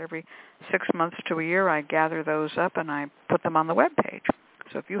then about every 6 months to a year, I gather those up and I put them on the web page.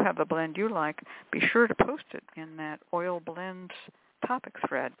 So if you have a blend you like, be sure to post it in that Oil Blends topic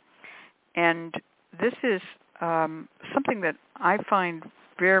thread. And this is something that I find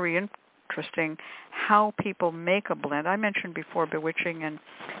very interesting, how people make a blend. I mentioned before bewitching and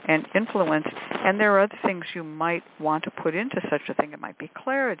influence, and there are other things you might want to put into such a thing. It might be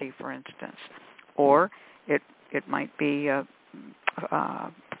clarity, for instance, or it might be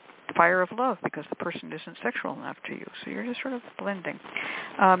fire of love because the person isn't sexual enough to you. So you're just sort of blending.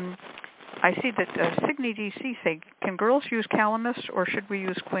 I see that Signe DC say, can girls use calamus or should we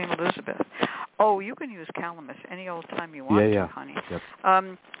use Queen Elizabeth? Oh, you can use calamus any old time you want to, honey. Yep.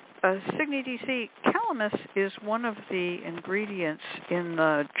 Signe DC, calamus is one of the ingredients in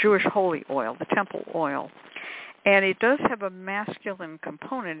the Jewish holy oil, the temple oil. And it does have a masculine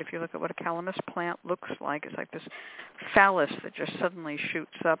component. If you look at what a calamus plant looks like, it's like this phallus that just suddenly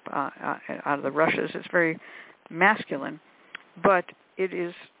shoots up out of the rushes. It's very masculine. But it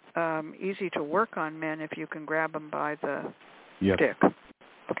is easy to work on men if you can grab them by the stick.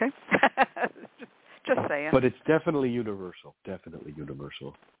 Okay? Just saying. But it's definitely universal. Definitely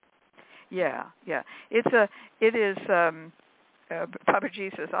universal. Yeah. It is... Papa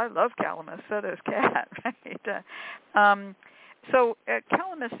G says, I love calamus, so does Kat, right? So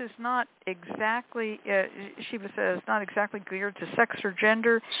calamus is not exactly, Shiva says, not exactly geared to sex or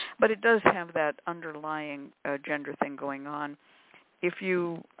gender, but it does have that underlying gender thing going on. If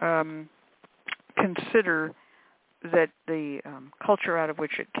you consider that the culture out of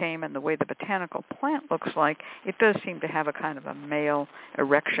which it came and the way the botanical plant looks like, it does seem to have a kind of a male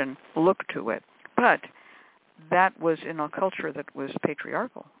erection look to it. But that was in a culture that was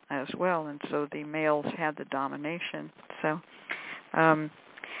patriarchal as well, and so the males had the domination. So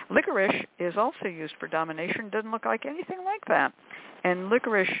Licorice is also used for domination. Doesn't look like anything like that. And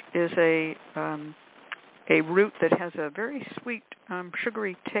licorice is a root that has a very sweet,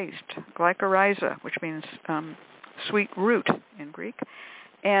 sugary taste, glycyrrhiza, which means sweet root in Greek.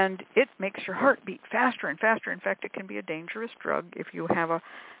 And it makes your heart beat faster and faster. In fact, it can be a dangerous drug if you have a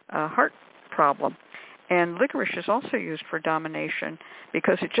heart problem. And licorice is also used for domination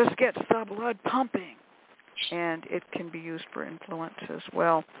because it just gets the blood pumping. And it can be used for influence as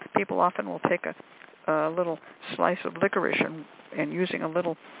well. People often will take a little slice of licorice and using a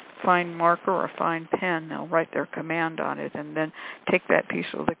little fine marker or a fine pen, they'll write their command on it and then take that piece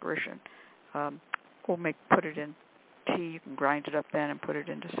of licorice and put it in tea. You can grind it up then and put it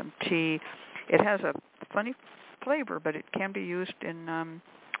into some tea. It has a funny flavor, but it can be used in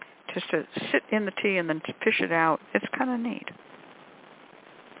just to sit in the tea and then to fish it out. It's kind of neat.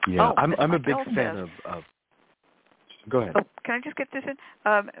 Yeah, I'm a big fan of. Go ahead. Oh, can I just get this in?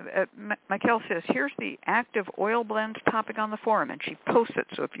 Michael says, here's the active oil blends topic on the forum, and she posts it.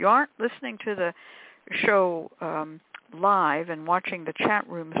 So if you aren't listening to the show live and watching the chat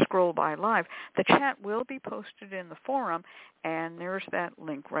room scroll by live, the chat will be posted in the forum, and there's that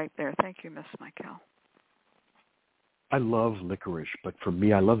link right there. Thank you, Miss Michael. I love licorice, but for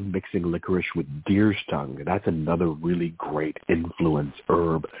me, I love mixing licorice with deer's tongue. That's another really great influence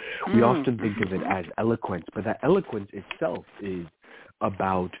herb. We often think of it as eloquence, but that eloquence itself is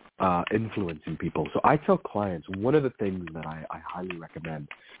about influencing people. So I tell clients, one of the things that I highly recommend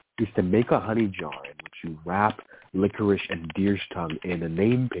is to make a honey jar in which you wrap licorice and deer's tongue in a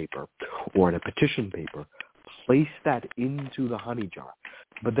name paper or in a petition paper. Place that into the honey jar.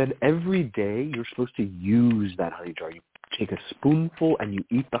 But then every day you're supposed to use that honey jar. You take a spoonful and you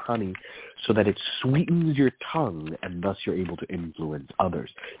eat the honey so that it sweetens your tongue and thus you're able to influence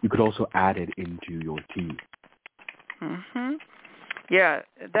others. You could also add it into your tea. Mhm. Yeah,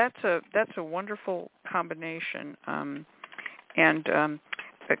 that's a wonderful combination.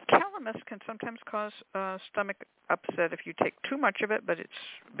 Calamus can sometimes cause stomach upset if you take too much of it, but it's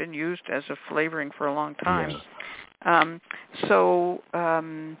been used as a flavoring for a long time. Yeah. So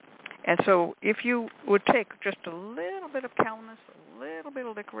if you would take just a little bit of calamus, a little bit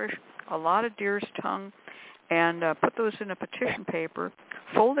of licorice, a lot of deer's tongue, and put those in a petition paper,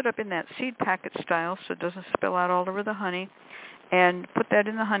 fold it up in that seed packet style so it doesn't spill out all over the honey, and put that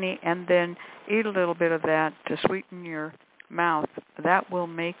in the honey, and then eat a little bit of that to sweeten your mouth. That will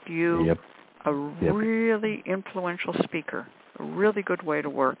make you a really influential speaker. A really good way to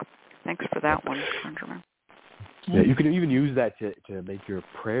work. Thanks for that one, Benjamin. Yeah, you can even use that to make your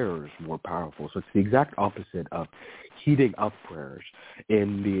prayers more powerful. So it's the exact opposite of heating up prayers.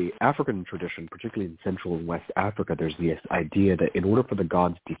 In the African tradition, particularly in Central and West Africa, there's this idea that in order for the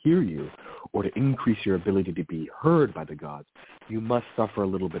gods to hear you or to increase your ability to be heard by the gods, you must suffer a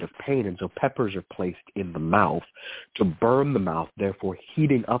little bit of pain. And so peppers are placed in the mouth to burn the mouth, therefore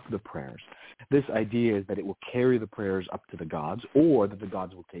heating up the prayers. This idea is that it will carry the prayers up to the gods, or that the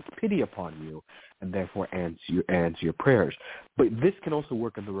gods will take pity upon you and therefore answer your prayers. But this can also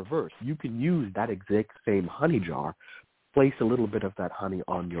work in the reverse. You can use that exact same honey jar, place a little bit of that honey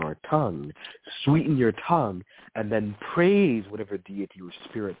on your tongue, sweeten your tongue, and then praise whatever deity or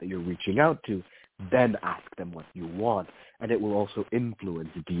spirit that you're reaching out to, then ask them what you want. And it will also influence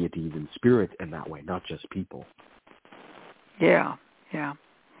deities and spirits in that way, not just people. Yeah.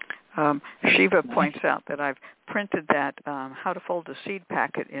 Shiva points out that I've printed that how to fold a seed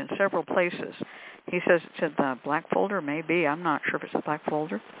packet in several places. He says it's in the black folder, maybe. I'm not sure if it's the black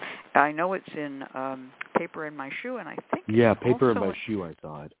folder. I know it's in paper in my shoe, and I think paper in my shoe, I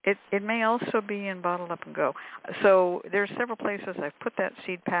saw it. It may also be in Bottled Up and Go. So there's several places I've put that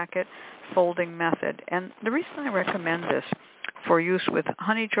seed packet folding method. And the reason I recommend this for use with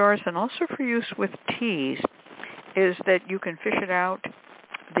honey jars and also for use with teas is that you can fish it out.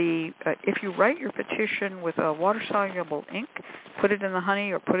 If you write your petition with a water-soluble ink, put it in the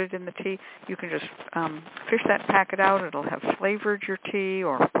honey or put it in the tea, you can just fish that packet out. It'll have flavored your tea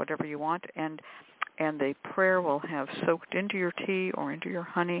or whatever you want, and the prayer will have soaked into your tea or into your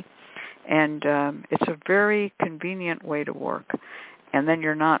honey. And it's a very convenient way to work. And then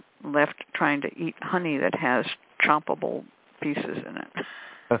you're not left trying to eat honey that has chompable pieces in it.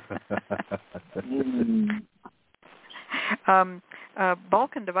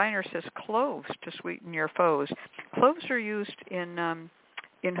 Balkan Diviner says cloves to sweeten your foes. Cloves are used in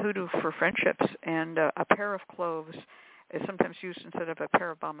Hoodoo for friendships, and a pair of cloves is sometimes used instead of a pair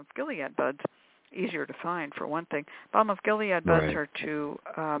of Balm of Gilead buds. Easier to find, for one thing. Balm of Gilead buds are to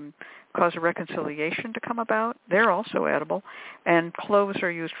cause a reconciliation to come about. They're also edible. And cloves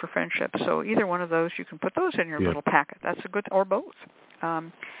are used for friendship. So either one of those, you can put those in your little packet. That's a good, or both.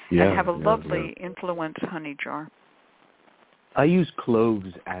 and have a lovely influence honey jar. I use cloves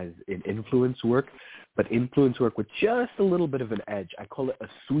as in influence work, but influence work with just a little bit of an edge. I call it a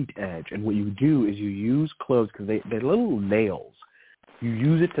sweet edge. And what you do is you use cloves because they're little nails. You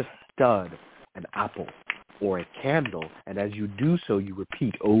use it to stud an apple or a candle, and as you do so, you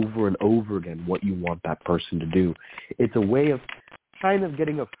repeat over and over again what you want that person to do. It's a way of kind of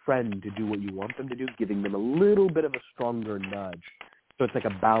getting a friend to do what you want them to do, giving them a little bit of a stronger nudge. So it's like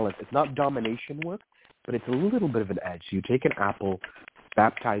a balance. It's not domination work, but it's a little bit of an edge. So you take an apple,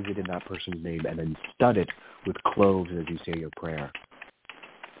 baptize it in that person's name, and then stud it with cloves as you say your prayer.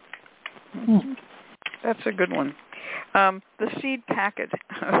 That's a good one. The seed packet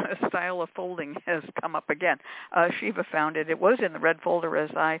style of folding has come up again. Shiva found it. It was in the red folder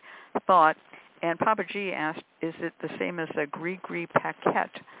as I thought. And Papa G asked, is it the same as a gris-gris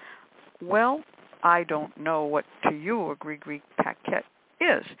paquette? Well, I don't know what to you a gris-gris paquette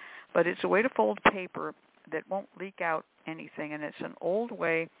is, but it's a way to fold paper that won't leak out anything, and it's an old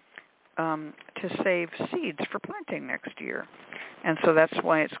way to save seeds for planting next year. And so that's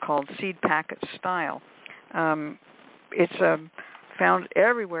why it's called seed packet style. It's found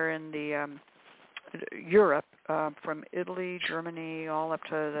everywhere in the Europe, from Italy, Germany, all up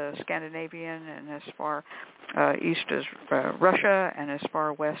to the Scandinavian, and as far east as Russia, and as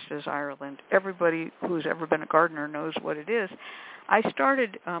far west as Ireland. Everybody who's ever been a gardener knows what it is. I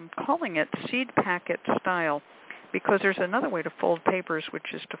started calling it seed packet style because there's another way to fold papers,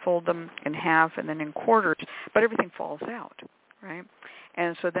 which is to fold them in half and then in quarters, but everything falls out, right?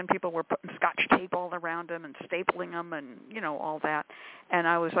 And so then people were putting Scotch tape all around them and stapling them and, all that. And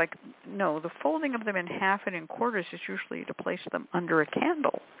I was like, no, the folding of them in half and in quarters is usually to place them under a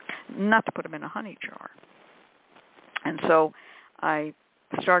candle, not to put them in a honey jar. And so I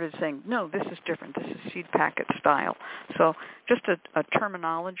started saying, no, this is different. This is seed packet style. So just a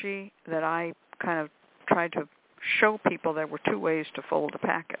terminology that I kind of tried to show people there were two ways to fold a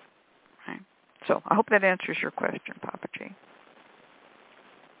packet. Right? So I hope that answers your question, Papa G.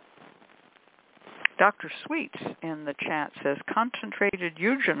 Dr. Sweets in the chat says, concentrated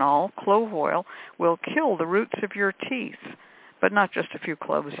eugenol, clove oil, will kill the roots of your teeth, but not just a few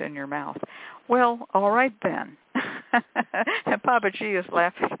cloves in your mouth. Well, all right then. And Papa G is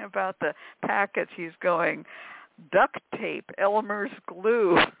laughing about the packets. He's going, duct tape, Elmer's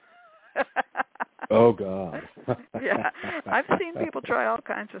glue. Oh, God. Yeah, I've seen people try all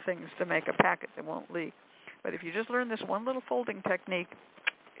kinds of things to make a packet that won't leak. But if you just learn this one little folding technique,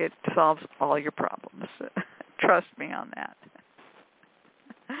 it solves all your problems. Trust me on that.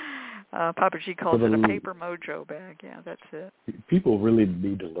 Papa G calls it a paper Mojo bag. Yeah, that's it. People really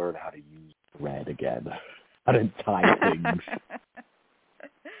need to learn how to use thread again, how to tie things.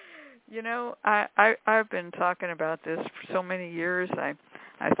 I've been talking about this for so many years. I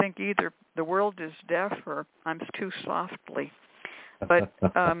think either the world is deaf or I'm too softly. But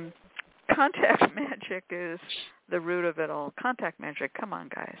contact magic is the root of it all. Contact magic. Come on,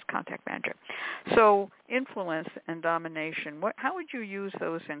 guys. Contact magic. So influence and domination. How would you use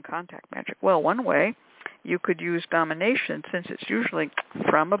those in contact magic? Well, one way you could use domination, since it's usually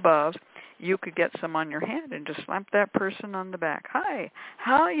from above. You could get some on your hand and just slap that person on the back. Hi,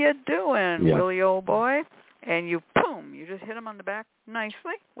 how you doing, Willie, old boy? And you just hit them on the back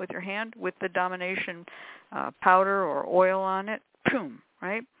nicely with your hand with the domination powder or oil on it. Boom,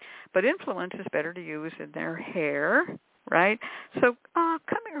 right? But influence is better to use in their hair, right? So,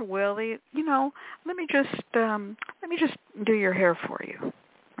 come here, Willie. Let me just do your hair for you,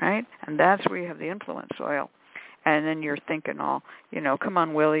 right? And that's where you have the influence oil. And then you're thinking all, come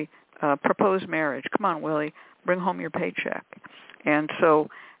on, Willie, propose marriage. Come on, Willie, bring home your paycheck. And so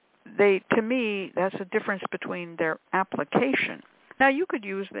to me, that's a difference between their application. Now, you could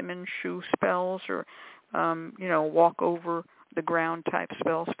use them in shoe spells or, walk over the ground type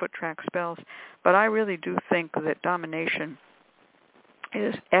spells, foot track spells. But I really do think that domination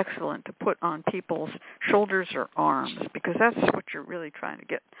is excellent to put on people's shoulders or arms, because that's what you're really trying to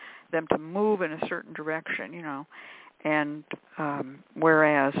get them to move in a certain direction, And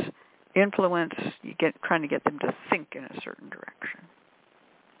whereas influence, trying to get them to think in a certain direction.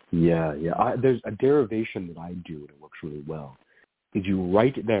 Yeah. There's a derivation that I do, and it works really well, is you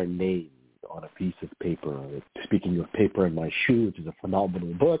write their name on a piece of paper. Speaking of Paper in My Shoe, which is a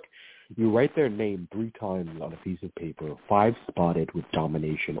phenomenal book, you write their name 3 times on a piece of paper, 5 spotted with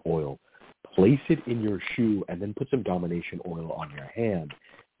domination oil. Place it in your shoe and then put some domination oil on your hand.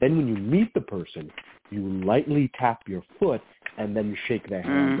 Then when you meet the person, you lightly tap your foot and then you shake their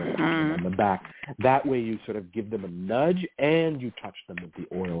hand and tap them on the back. That way you sort of give them a nudge and you touch them with the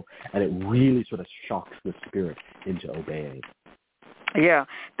oil, and it really sort of shocks the spirit into obeying. Yeah,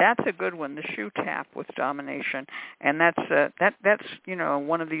 that's a good one. The shoe tap with domination, and that's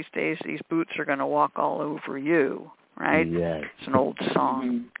one of these days these boots are going to walk all over you, right? Yes. It's an old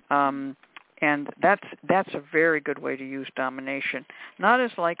song, and that's a very good way to use domination. Not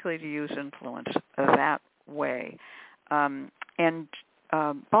as likely to use influence that way, and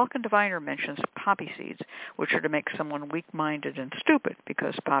Balkan Diviner mentions poppy seeds, which are to make someone weak-minded and stupid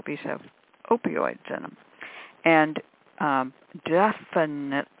because poppies have opioids in them, and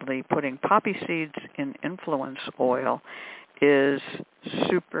definitely putting poppy seeds in influence oil is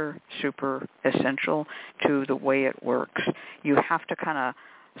super, super essential to the way it works. You have to kind of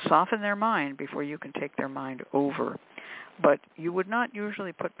soften their mind before you can take their mind over. But you would not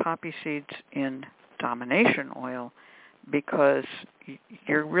usually put poppy seeds in domination oil because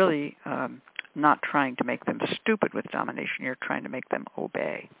you're really not trying to make them stupid with domination. You're trying to make them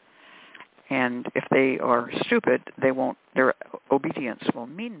obey. And if they are stupid, their obedience will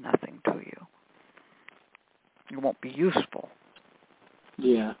mean nothing to you. It won't be useful.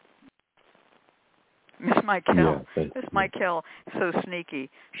 Yeah. Miss Michael, Yeah, Miss Michael, so sneaky.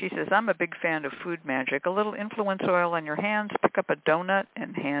 She says, I'm a big fan of food magic. A little influence oil on your hands, pick up a donut,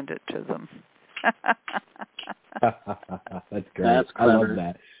 and hand it to them. That's great. That's I love clever.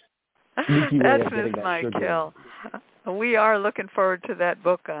 that. Sneaky way That's of getting Miss that sugar. Michael. We are looking forward to that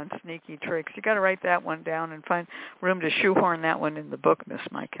book on sneaky tricks. You got to write that one down and find room to shoehorn that one in the book, Miss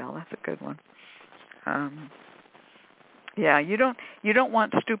Michael. That's a good one. Yeah, you don't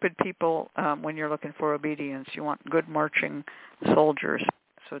want stupid people when you're looking for obedience. You want good marching soldiers.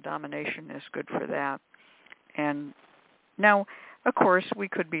 So domination is good for that. And now, of course, we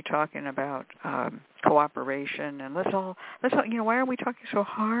could be talking about cooperation, and let's all, why are we talking so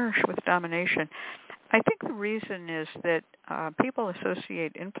harsh with domination? I think the reason is that people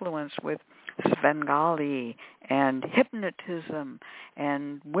associate influence with Svengali and hypnotism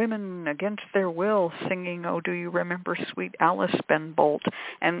and women against their will singing, "Oh, do you remember Sweet Alice Ben Bolt?"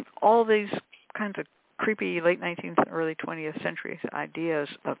 and all these kinds of creepy late 19th and early 20th century ideas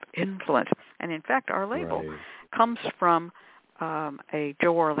of influence. And in fact, our label comes from a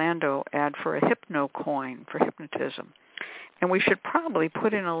Joe Orlando ad for a hypno-coin for hypnotism. And we should probably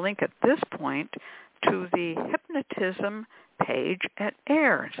put in a link at this point to the hypnotism page at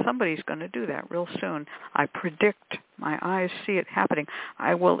AIR. Somebody's going to do that real soon. I predict. My eyes see it happening.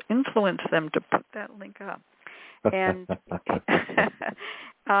 I will influence them to put that link up. And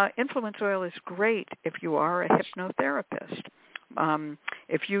influence oil is great if you are a hypnotherapist.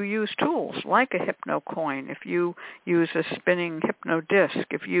 If you use tools like a hypno-coin, if you use a spinning hypno disc,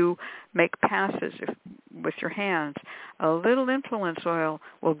 if you make passes with your hands, a little influence oil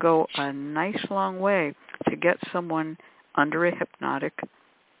will go a nice long way to get someone under a hypnotic,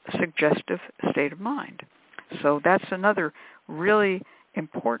 suggestive state of mind. So that's another really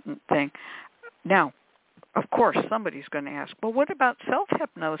important thing. Now, of course, somebody's going to ask, well, what about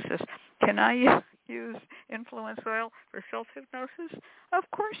self-hypnosis? Can I use influence oil for self-hypnosis?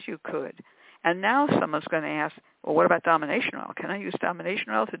 Of course you could. And now someone's going to ask, well, what about domination oil? Can I use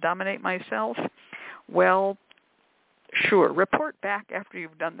domination oil to dominate myself? Well, sure. Report back after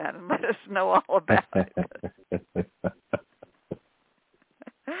you've done that and let us know all about it.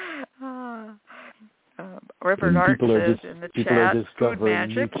 Reverend Art says in the chat, food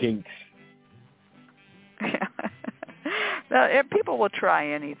magic. Now, people will try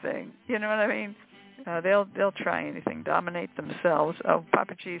anything. You know what I mean? They'll try anything, dominate themselves. Oh,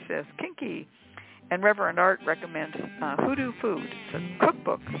 Papa G says kinky, and Reverend Art recommends Hoodoo Food. It's a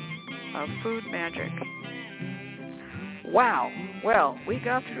cookbook of food magic. Wow. Well, we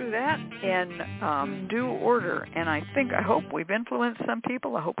got through that in due order, and I hope we've influenced some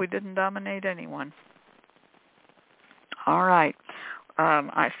people. I hope we didn't dominate anyone. All right.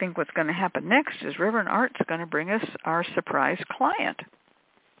 I think what's going to happen next is Reverend Art's going to bring us our surprise client.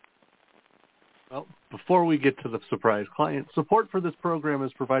 Well, before we get to the surprise client, support for this program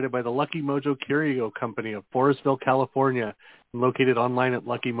is provided by the Lucky Mojo Curio Company of Forestville, California, located online at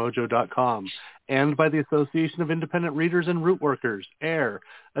luckymojo.com, and by the Association of Independent Readers and Rootworkers, AIR,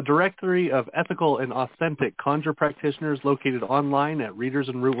 a directory of ethical and authentic conjure practitioners located online at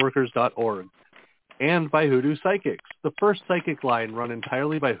readersandrootworkers.org. And by Hoodoo Psychics, the first psychic line run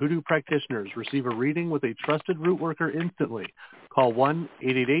entirely by Hoodoo practitioners. Receive a reading with a trusted root worker instantly. Call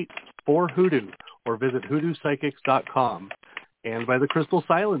 1-888-4-HOODOO or visit hoodoopsychics.com. And by the Crystal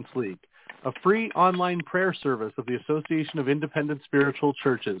Silence League, a free online prayer service of the Association of Independent Spiritual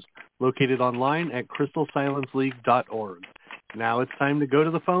Churches, located online at crystalsilenceleague.org. Now it's time to go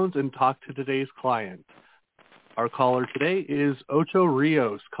to the phones and talk to today's client. Our caller today is Ocho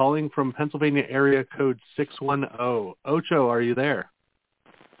Rios, calling from Pennsylvania area code 610. Ocho, are you there?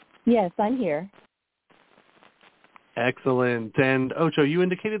 Yes, I'm here. Excellent. And Ocho, you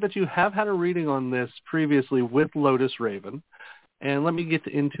indicated that you have had a reading on this previously with Lotus Raven. And let me get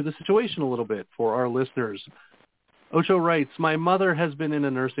into the situation a little bit for our listeners. Ocho writes, my mother has been in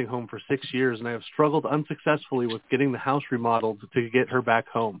a nursing home for 6 years, and I have struggled unsuccessfully with getting the house remodeled to get her back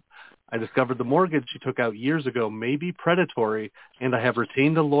home. I discovered the mortgage she took out years ago may be predatory, and I have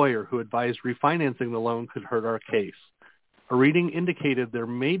retained a lawyer who advised refinancing the loan could hurt our case. A reading indicated there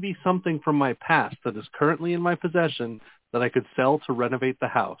may be something from my past that is currently in my possession that I could sell to renovate the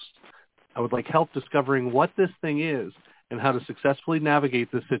house. I would like help discovering what this thing is and how to successfully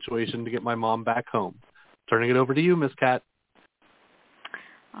navigate this situation to get my mom back home. Turning it over to you, Miss Cat.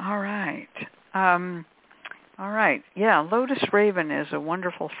 All right. Yeah, Lotus Raven is a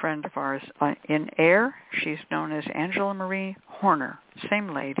wonderful friend of ours in air. She's known as Angela Marie Horner,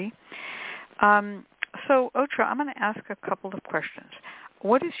 same lady. So, Otra, I'm going to ask a couple of questions.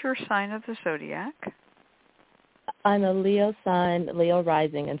 What is your sign of the zodiac? I'm a Leo sun, Leo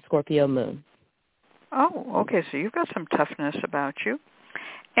rising, and Scorpio moon. Oh, okay. So you've got some toughness about you.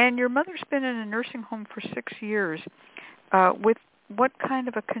 And your mother's been in a nursing home for 6 years. With what kind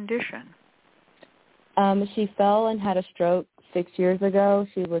of a condition? She fell and had a stroke 6 years ago.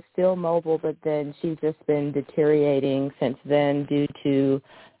 She was still mobile, but then she's just been deteriorating since then due to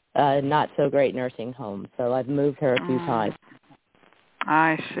not so great nursing home. So I've moved her a few times.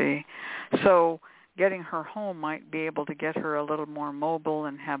 I see. So getting her home might be able to get her a little more mobile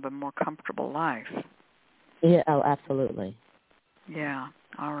and have a more comfortable life. Yeah, oh, absolutely. Yeah.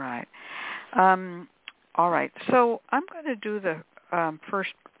 All right. All right. So I'm going to do the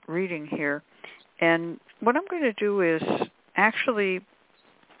first reading here. And what I'm going to do is actually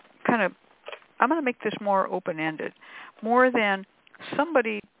I'm going to make this more open-ended. More than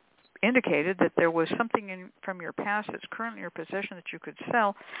somebody indicated that there was something from your past that's currently in your possession that you could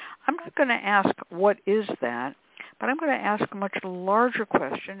sell, I'm not going to ask what is that, but I'm going to ask a much larger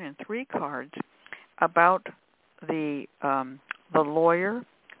question in 3 cards about the lawyer,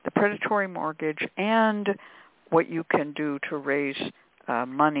 the predatory mortgage, and what you can do to raise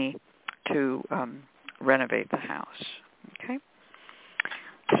money to renovate the house. Okay?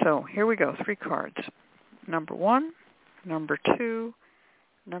 So here we go, 3 cards. Number 1, number 2,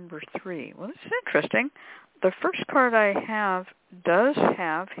 number 3. Well, this is interesting. The first card I have does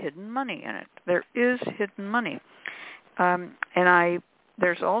have hidden money in it. There is hidden money. And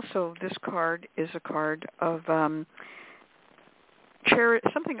there's also, this card is a card of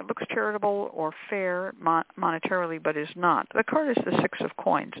something that looks charitable or fair monetarily but is not. The card is the 6 of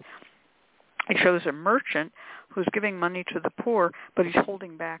coins. It shows a merchant who's giving money to the poor, but he's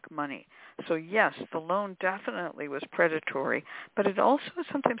holding back money. So yes, the loan definitely was predatory, but it also is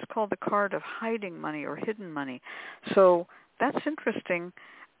sometimes called the card of hiding money or hidden money. So that's interesting.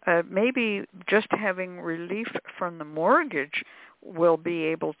 Maybe just having relief from the mortgage will be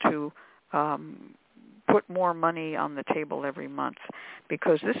able to put more money on the table every month,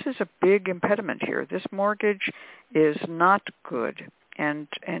 because this is a big impediment here. This mortgage is not good and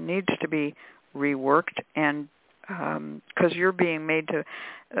needs to be reworked, and because you're being made to,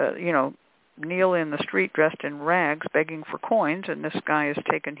 kneel in the street dressed in rags begging for coins, and this guy has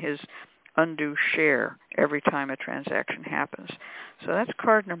taken his undue share every time a transaction happens. So that's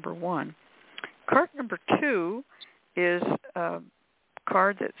card number 1. Card number 2 is a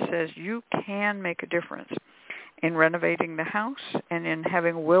card that says you can make a difference in renovating the house and in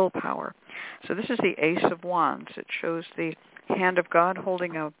having willpower. So this is the Ace of Wands. It shows the hand of God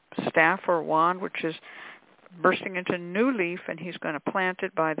holding a staff or wand, which is bursting into new leaf, and he's going to plant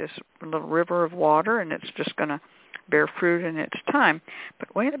it by this little river of water, and it's just going to bear fruit in its time.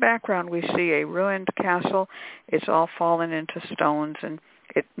 But way in the background we see a ruined castle. It's all fallen into stones, and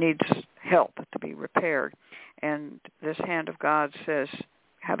it needs help to be repaired. And this hand of God says,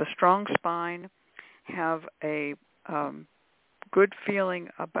 have a strong spine, have a good feeling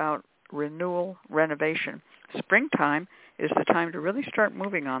about renewal, renovation. Springtime is the time to really start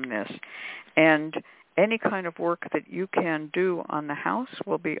moving on this. And any kind of work that you can do on the house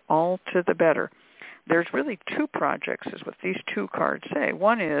will be all to the better. There's really 2 projects, is what these 2 cards say.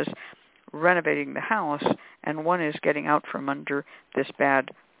 One is renovating the house, and one is getting out from under this bad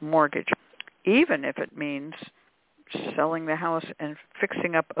mortgage, even if it means selling the house and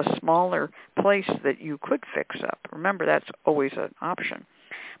fixing up a smaller place that you could fix up. Remember, that's always an option.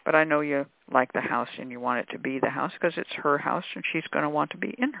 But I know you like the house and you want it to be the house because it's her house and she's going to want to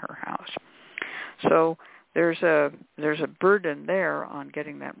be in her house. So there's a burden there on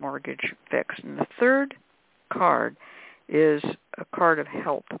getting that mortgage fixed. And the 3rd card is a card of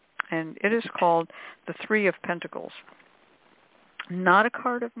help, and it is called the 3 of Pentacles. not a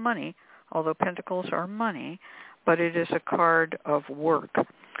card of money, although pentacles are money, but it is a card of work.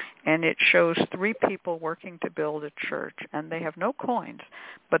 And it shows 3 people working to build a church, and they have no coins,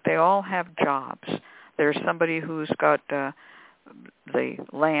 but they all have jobs. There's somebody who's got the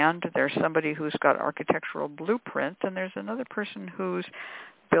land, there's somebody who's got architectural blueprint, and there's another person who's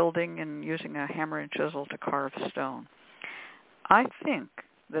building and using a hammer and chisel to carve stone. I think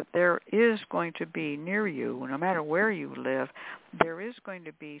that there is going to be near you, no matter where you live, there is going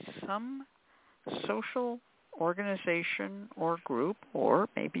to be some social organization or group, or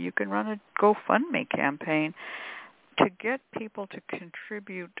maybe you can run a GoFundMe campaign to get people to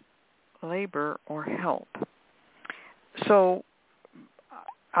contribute labor or help. So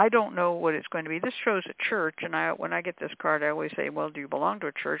I don't know what it's going to be. This shows a church, and when I get this card, I always say, well, do you belong to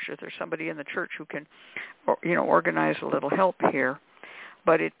a church? Is there somebody in the church who can, organize a little help here?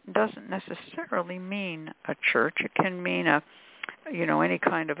 But it doesn't necessarily mean a church. It can mean any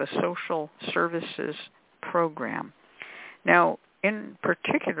kind of a social services program. Now, in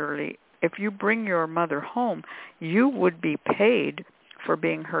particularly, if you bring your mother home, you would be paid for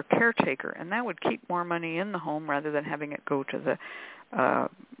being her caretaker, and that would keep more money in the home rather than having it go to the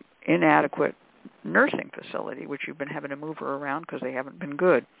inadequate nursing facility, which you've been having to move her around because they haven't been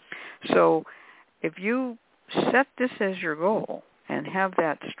good. So if you set this as your goal and have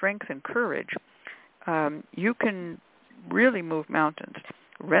that strength and courage, you can really move mountains.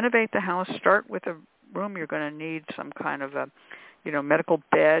 Renovate the house. Start with a room. You're going to need some kind of a, medical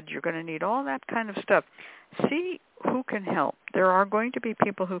bed. You're going to need all that kind of stuff. See who can help. There are going to be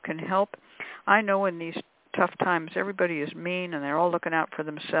people who can help. I know in these tough times, everybody is mean and they're all looking out for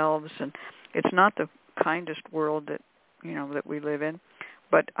themselves, and it's not the kindest world that we live in.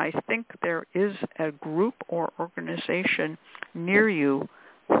 But I think there is a group or organization near you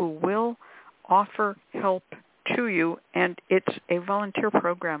who will offer help to you, and it's a volunteer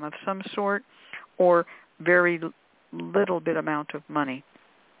program of some sort or very little bit amount of money.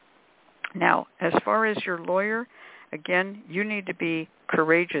 Now, as far as your lawyer, again, you need to be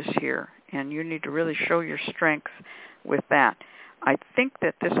courageous here, and you need to really show your strength with that. I think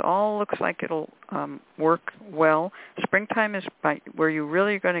that this all looks like it'll work well. Springtime is where you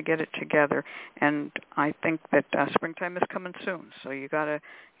really are going to get it together, and I think that springtime is coming soon. So you got to,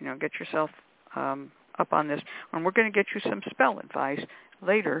 get yourself up on this. And we're going to get you some spell advice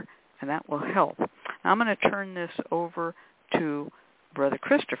later, and that will help. Now I'm going to turn this over to Brother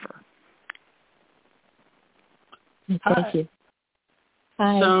Christopher. Thank you.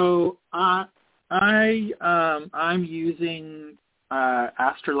 Hi. So I'm using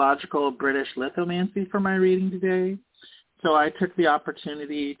astrological British lithomancy for my reading today. So I took the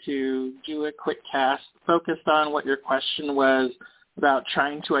opportunity to do a quick cast focused on what your question was about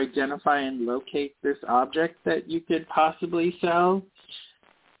trying to identify and locate this object that you could possibly sell.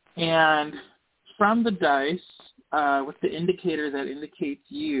 And from the dice, with the indicator that indicates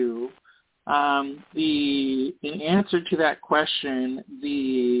you, in answer to that question,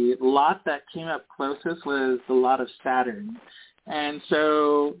 the lot that came up closest was the lot of Saturn. And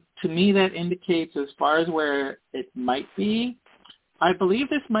so to me that indicates, as far as where it might be, I believe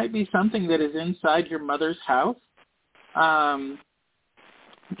this might be something that is inside your mother's house.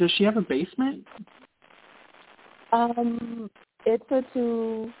 Does she have a basement? It's a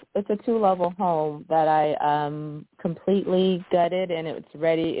 2-level home that I completely gutted, and it's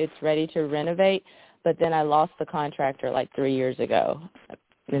ready to renovate. But then I lost the contractor like 3 years ago,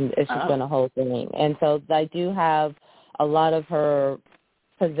 and it's just been a whole thing. And so I do have a lot of her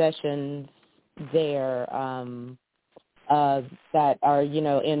possessions there that are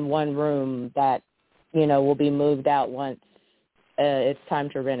in one room that will be moved out once it's time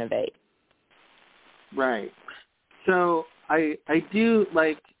to renovate. Right. So I do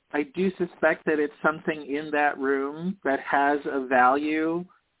suspect that it's something in that room that has a value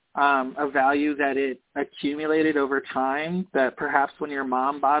that it accumulated over time, that perhaps when your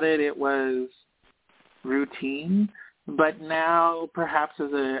mom bought it, it was routine, but now perhaps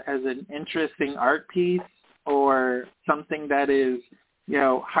as an interesting art piece or something that is,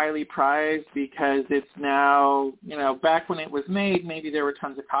 highly prized because it's now, back when it was made, maybe there were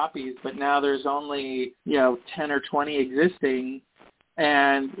tons of copies, but now there's only, 10 or 20 existing,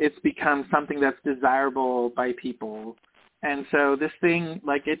 and it's become something that's desirable by people. And so this thing,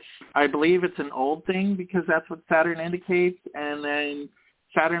 I believe it's an old thing because that's what Saturn indicates, and then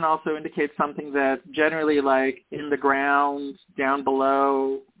Saturn also indicates something that's generally in the ground, down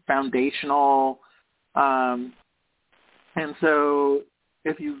below, foundational. And so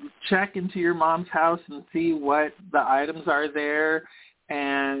if you check into your mom's house and see what the items are there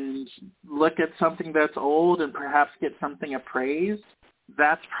and look at something that's old and perhaps get something appraised,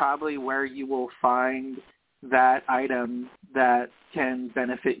 that's probably where you will find that item that can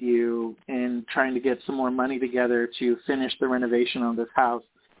benefit you in trying to get some more money together to finish the renovation on this house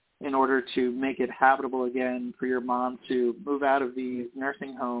in order to make it habitable again for your mom to move out of these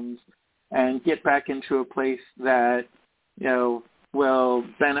nursing homes and get back into a place that, you know, will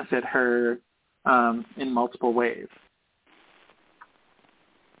benefit her in multiple ways.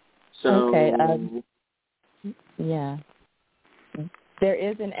 So, okay. Yeah. There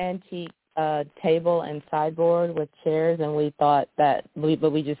is an antique table and sideboard with chairs, and we thought that,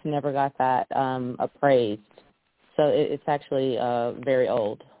 but we just never got that appraised. So it's actually very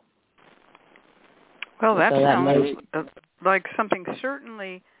old. Well, that So sounds like something.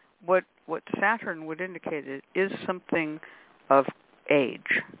 Certainly, what Saturn would indicate is something of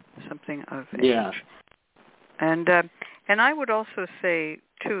age, something of age. Yeah. And I would also say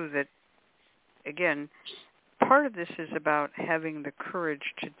too that, again, part of this is about having the courage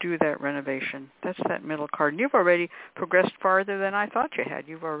to do that renovation. That's that middle card. And you've already progressed farther than I thought you had.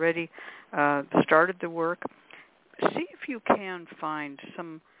 You've already started the work. See if you can find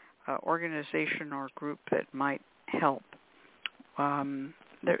some organization or group that might help.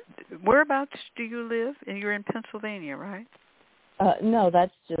 Whereabouts do you live? You're in Pennsylvania, right? No,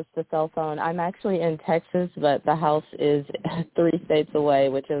 that's just the cell phone. I'm actually in Texas, but the house is 3 states away,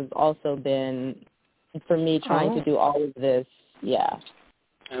 which has also been, for me, trying to do all of this. Yeah.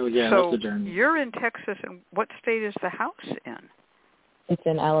 Oh, yeah, so that's a journey. You're in Texas, and what state is the house in? It's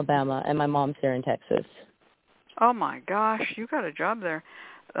in Alabama, and my mom's here in Texas. Oh, my gosh, you got a job there.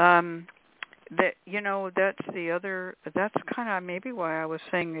 That's kind of maybe why I was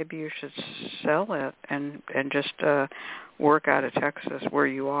saying maybe you should sell it and just work out of Texas where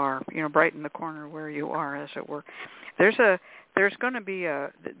you are, right in the corner where you are, as it were. There's going to be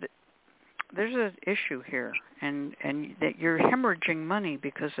there's an issue here, and that you're hemorrhaging money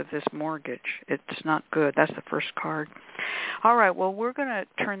because of this mortgage. It's not good. That's the first card. All right, well, we're going to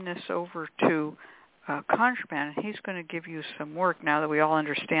turn this over to ConjureMan, and he's going to give you some work now that we all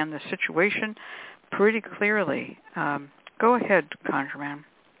understand the situation pretty clearly. Go ahead, ConjureMan.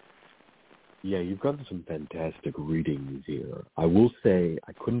 Yeah, you've gotten some fantastic readings here. I will say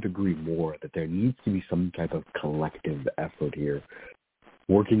I couldn't agree more that there needs to be some type of collective effort here.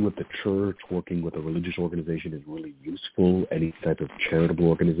 Working with the church, working with a religious organization is really useful, any type of charitable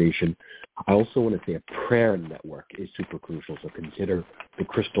organization. I also want to say a prayer network is super crucial, so consider the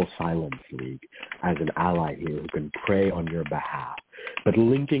Crystal Silence League as an ally here who can pray on your behalf. But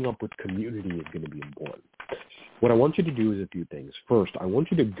linking up with community is going to be important. What I want you to do is a few things. First, I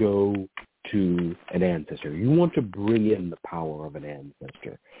want you to go to an ancestor. You want to bring in the power of an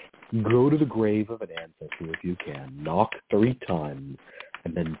ancestor. Go to the grave of an ancestor if you can. Knock 3 times.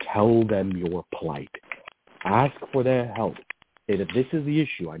 And then tell them your plight. Ask for their help. Say that this is the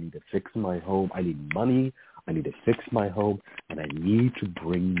issue. I need to fix my home. I need money. I need to fix my home. And I need to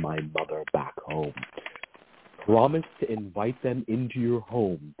bring my mother back home. Promise to invite them into your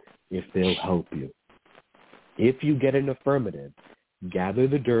home if they'll help you. If you get an affirmative, gather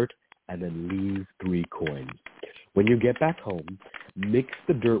the dirt and then leave 3 coins. When you get back home, mix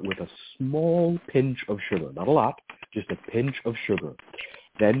the dirt with a small pinch of sugar. Not a lot, just a pinch of sugar.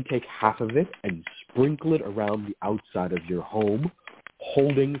 Then take half of it and sprinkle it around the outside of your home,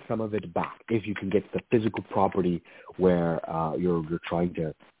 holding some of it back. If you can get the physical property where you're trying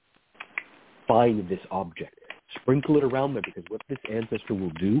to find this object. Sprinkle it around there, because what this ancestor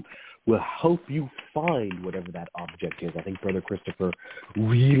will do will help you find whatever that object is. I think Brother Christopher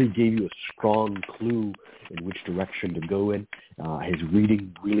really gave you a strong clue in which direction to go in. His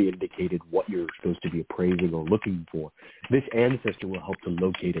reading really indicated what you're supposed to be appraising or looking for. This ancestor will help to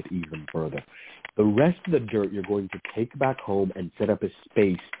locate it even further. The rest of the dirt you're going to take back home and set up a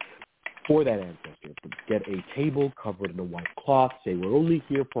space for that ancestor. Get a table covered in a white cloth. Say, we're only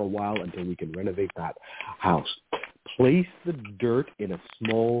here for a while until we can renovate that house. Place the dirt in a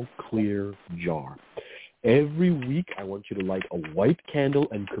small, clear jar. Every week, I want you to light a white candle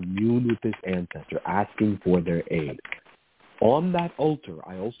and commune with this ancestor, asking for their aid. On that altar,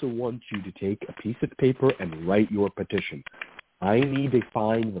 I also want you to take a piece of paper and write your petition. I need to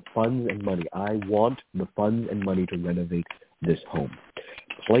find the funds and money. I want the funds and money to renovate this home.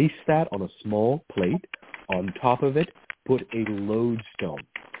 Place that on a small plate. On top of it, put a lodestone.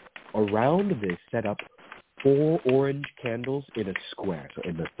 Around this, set up 4 orange candles in a square. So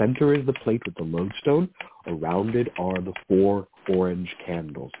in the center is the plate with the lodestone. Around it are the 4 orange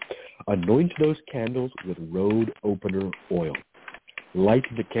candles. Anoint those candles with road opener oil. Light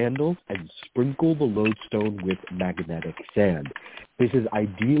the candles and sprinkle the lodestone with magnetic sand. This is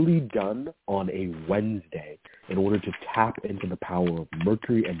ideally done on a Wednesday in order to tap into the power of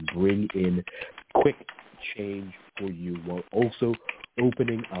Mercury and bring in quick change for you while also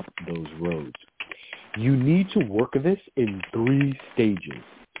opening up those roads. You need to work this in 3 stages.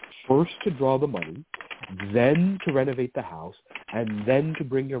 First to draw the money, then to renovate the house, and then to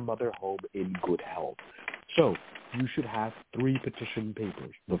bring your mother home in good health. So you should have 3 petition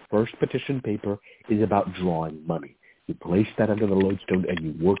papers. The first petition paper is about drawing money. You place that under the lodestone and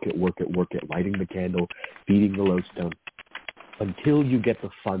you work it, lighting the candle, feeding the lodestone until you get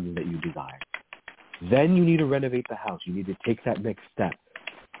the funds that you desire. Then you need to renovate the house. You need to take that next step.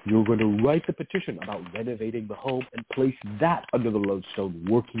 You're going to write the petition about renovating the home and place that under the lodestone,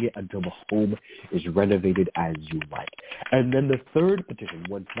 working it until the home is renovated as you like. And then the third petition,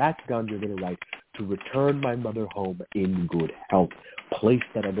 once that's done, you're going to write to return my mother home in good health. Place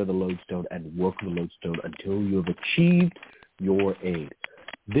that under the lodestone and work the lodestone until you have achieved your aid.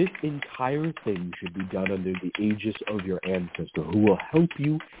 This entire thing should be done under the aegis of your ancestor, who will help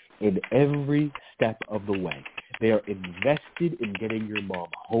you in every step of the way. They are invested in getting your mom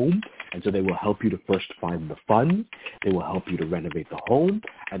home, and so they will help you to first find the funds, they will help you to renovate the home,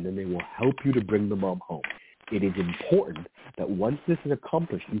 and then they will help you to bring the mom home. It is important that once this is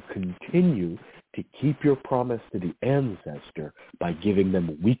accomplished, you continue to keep your promise to the ancestor by giving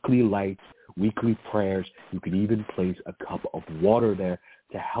them weekly lights, weekly prayers. You can even place a cup of water there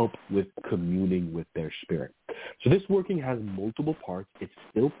to help with communing with their spirit. So this working has multiple parts. It's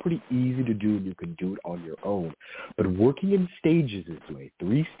still pretty easy to do, and you can do it on your own. But working in stages this way,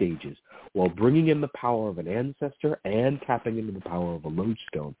 3 stages, while bringing in the power of an ancestor and tapping into the power of a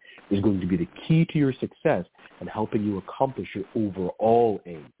lodestone is going to be the key to your success and helping you accomplish your overall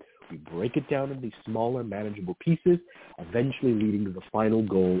aim. We break it down into smaller, manageable pieces, eventually leading to the final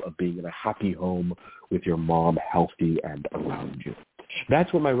goal of being in a happy home with your mom healthy and around you.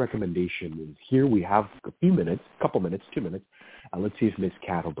 That's what my recommendation is. Here we have a few minutes, 2 minutes. Let's see if Miss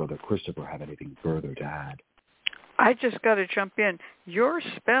Kat or Brother Christopher have anything further to add. I just got to jump in. Your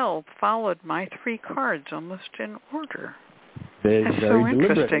spell followed my 3 cards almost in order. That's very so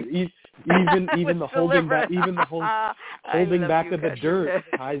deliberate. Even the holding back, holding back of the dirt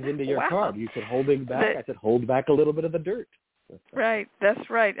ties into your card. You said holding back. I said hold back a little bit of the dirt. Right, that's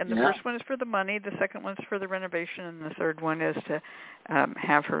right. And the first one is for the money, the second one is for the renovation, and the third one is to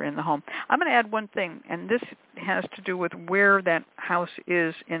have her in the home. I'm going to add one thing, and this has to do with where that house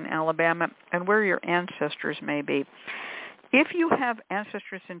is in Alabama and where your ancestors may be. If you have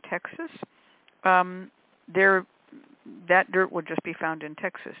ancestors in Texas, that dirt would just be found in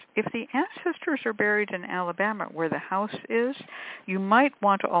Texas. If the ancestors are buried in Alabama, where the house is, you might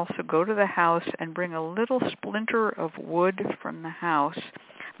want to also go to the house and bring a little splinter of wood from the house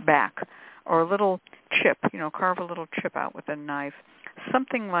back, or a little chip, carve a little chip out with a knife,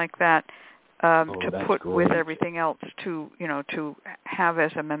 something like that, to put great. With everything else to have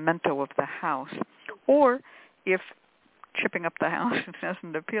as a memento of the house. Or if chipping up the house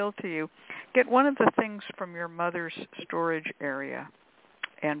doesn't appeal to you, get one of the things from your mother's storage area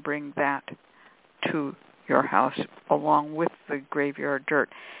and bring that to your house along with the graveyard dirt.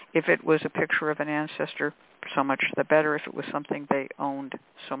 If it was a picture of an ancestor, so much the better. If it was something they owned,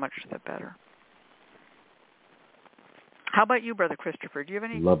 so much the better. How about you, Brother Christopher? Do you have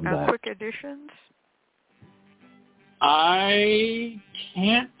any quick additions? I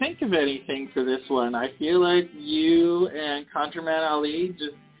can't think of anything for this one. I feel like you and ConjureMan Ali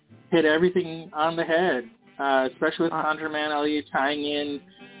just hit everything on the head, especially with ConjureMan Ali tying in,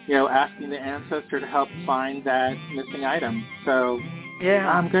 asking the ancestor to help find that missing item. So, yeah,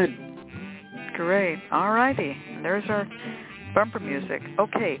 I'm good. Great. All righty. There's our bumper music.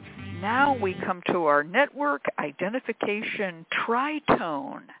 Okay, now we come to our network identification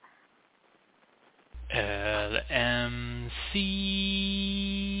tritone. LMC.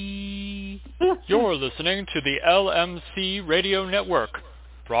 You're listening to the LMC Radio Network,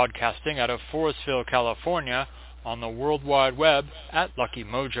 broadcasting out of Forestville, California, on the World Wide Web at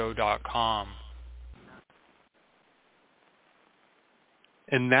luckymojo.com.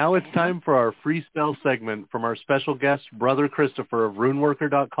 And now it's time for our free spell segment from our special guest, Brother Christopher of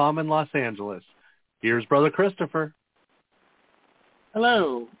RuneWorker.com in Los Angeles. Here's Brother Christopher.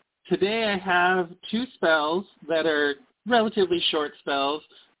 Hello. Today I have 2 spells that are relatively short spells,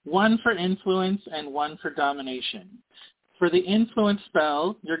 one for influence and one for domination. For the influence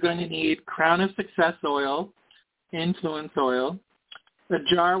spell, you're going to need Crown of Success oil, influence oil, a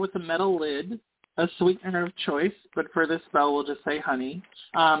jar with a metal lid, a sweetener of choice, but for this spell we'll just say honey,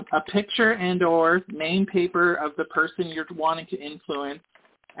 a picture and or name paper of the person you're wanting to influence,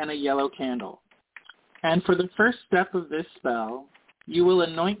 and a yellow candle. And for the first step of this spell, you will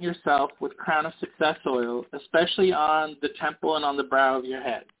anoint yourself with Crown of Success oil, especially on the temple and on the brow of your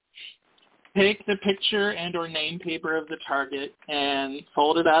head. Take the picture and or name paper of the target and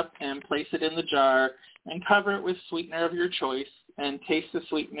fold it up and place it in the jar and cover it with sweetener of your choice and taste the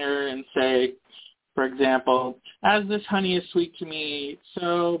sweetener and say, for example, as this honey is sweet to me,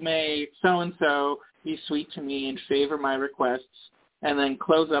 so may so-and-so be sweet to me and favor my requests, and then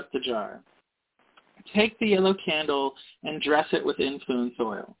close up the jar. Take the yellow candle and dress it with influence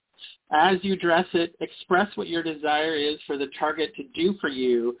oil. As you dress it, express what your desire is for the target to do for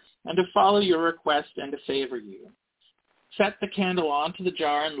you and to follow your request and to favor you. Set the candle onto the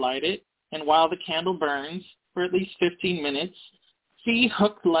jar and light it, and while the candle burns, for at least 15 minutes, see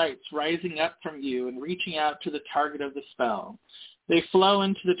hooked lights rising up from you and reaching out to the target of the spell. They flow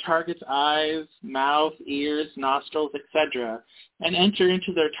into the target's eyes, mouth, ears, nostrils, etc., and enter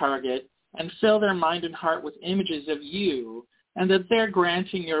into their target and fill their mind and heart with images of you and that they're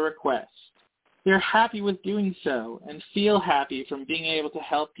granting your request. They're happy with doing so and feel happy from being able to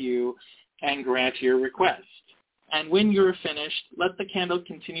help you and grant your request. And when you're finished, let the candle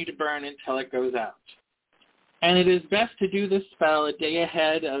continue to burn until it goes out. And it is best to do this spell a day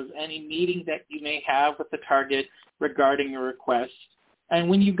ahead of any meeting that you may have with the target regarding your request. And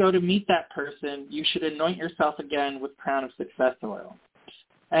when you go to meet that person, you should anoint yourself again with Crown of Success oil.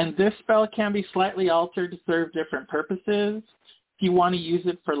 And this spell can be slightly altered to serve different purposes. If you want to use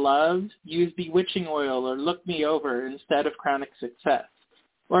it for love, use Bewitching oil or Look Me Over instead of Crown of Success.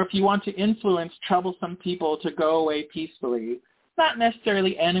 Or if you want to influence troublesome people to go away peacefully, not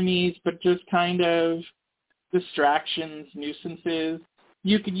necessarily enemies, but just kind of distractions, nuisances,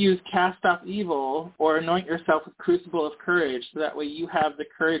 you could use Cast Off Evil or anoint yourself with Crucible of Courage so that way you have the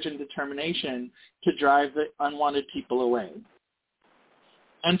courage and determination to drive the unwanted people away.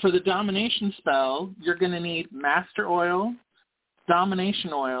 And for the Domination spell, you're going to need Master Oil,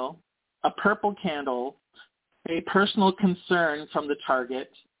 Domination Oil, a purple candle, a personal concern from the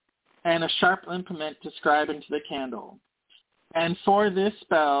target, and a sharp implement describing to the candle. And for this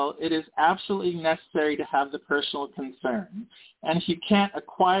spell, it is absolutely necessary to have the personal concern. And if you can't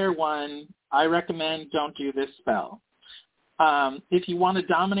acquire one, I recommend don't do this spell. If you want to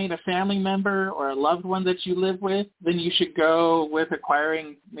dominate a family member or a loved one that you live with, then you should go with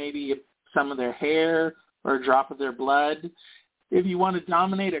acquiring maybe some of their hair or a drop of their blood. If you want to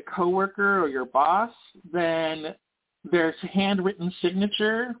dominate a coworker or your boss, then their handwritten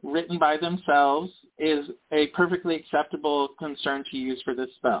signature written by themselves is a perfectly acceptable concern to use for this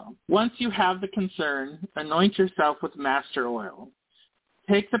spell. Once you have the concern, anoint yourself with Master Oil.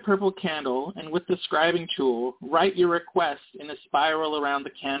 Take the purple candle and with the scribing tool, write your request in a spiral around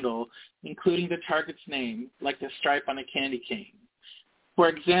the candle, including the target's name, like the stripe on a candy cane. For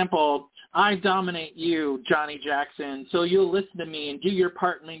example, I dominate you, Johnny Jackson, so you'll listen to me and do your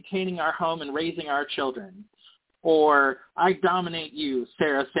part in maintaining our home and raising our children. Or, I dominate you,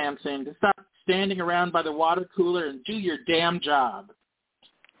 Sarah Sampson, to stop standing around by the water cooler and do your damn job.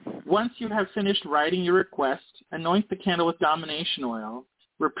 Once you have finished writing your request, anoint the candle with Domination oil,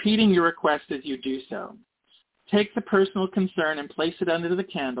 repeating your request as you do so. Take the personal concern and place it under the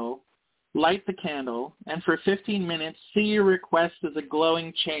candle, light the candle, and for 15 minutes, see your request as a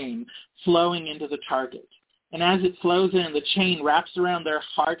glowing chain flowing into the target. And as it flows in, the chain wraps around their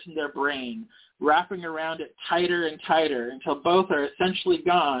heart and their brain, wrapping around it tighter and tighter until both are essentially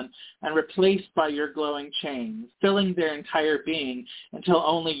gone and replaced by your glowing chain, filling their entire being until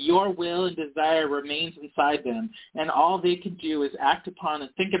only your will and desire remains inside them, and all they can do is act upon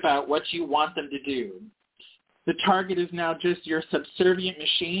and think about what you want them to do. The target is now just your subservient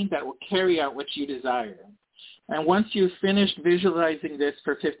machine that will carry out what you desire. And once you've finished visualizing this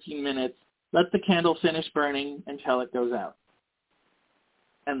for 15 minutes, let the candle finish burning until it goes out.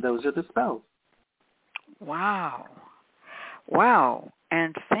 And those are the spells. Wow. Wow.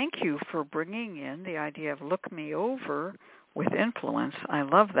 And thank you for bringing in the idea of Look Me Over with influence. I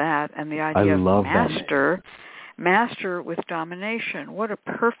love that. And the idea of Master with Domination. What a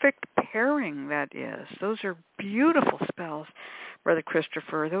perfect pairing that is. Those are beautiful spells, Brother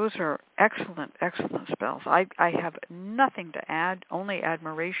Christopher. Those are excellent, excellent spells. I have nothing to add, only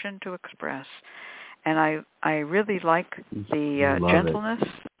admiration to express. And I really like the gentleness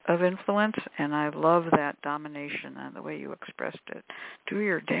of influence, and I love that domination and the way you expressed it. Do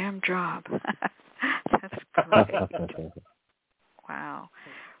your damn job. That's great. Wow.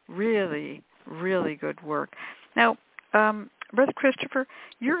 Really, really good work. Now, Brother Christopher,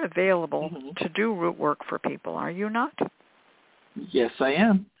 you're available to do root work for people, are you not? Yes, I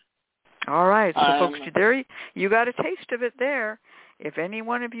am. All right. So, folks, there you got a taste of it there. if any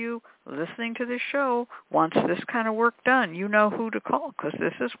one of you listening to this show wants this kind of work done, you know who to call, because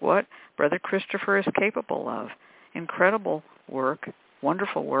this is what Brother Christopher is capable of. Incredible work,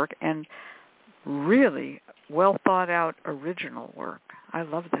 wonderful work, and really well thought out original work. I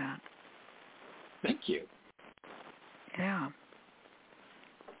love that. Thank you. Yeah.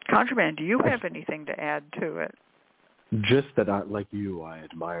 ConjureMan, do you have anything to add to it? Just that, like you, I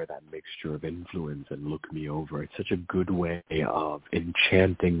admire that mixture of influence and look me over. It's such a good way of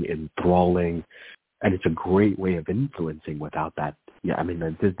enchanting, enthralling, and it's a great way of influencing without that. Yeah, I mean,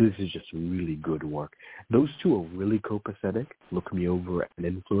 this is just really good work. Those two are really copacetic, look me over and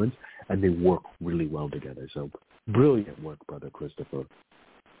influence, and they work really well together. So brilliant work, Brother Christopher.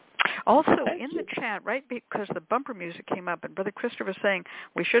 Also, in the chat, right, because the bumper music came up, and Brother Christopher was saying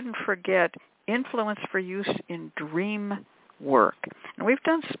we shouldn't forget influence for use in dream work. And we've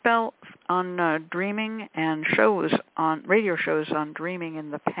done spell on dreaming and shows on radio shows on dreaming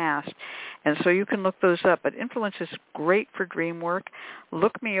in the past, and so you can look those up. But influence is great for dream work.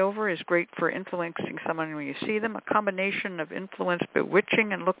 Look me over is great for influencing someone when you see them. A combination of influence,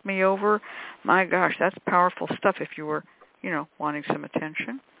 bewitching, and look me over. My gosh, that's powerful stuff if you were, wanting some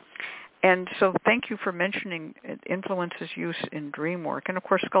attention. And so thank you for mentioning influences use in dream work. And, of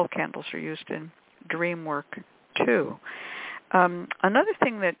course, skull candles are used in dream work, too. Another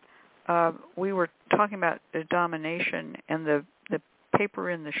thing that we were talking about, the domination and the paper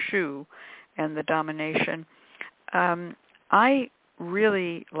in the shoe and the domination, I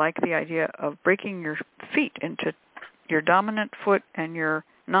really like the idea of breaking your feet into your dominant foot and your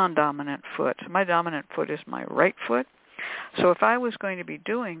non-dominant foot. So my dominant foot is my right foot. So if I was going to be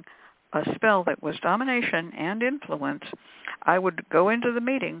doing a spell that was domination and influence, I would go into the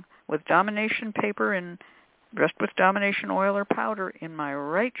meeting with domination paper and dressed with domination oil or powder in my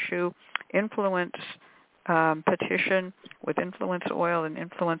right shoe, influence petition with influence oil and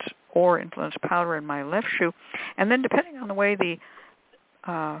influence powder in my left shoe. And then depending on the way the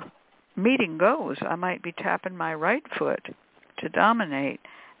meeting goes, I might be tapping my right foot to dominate,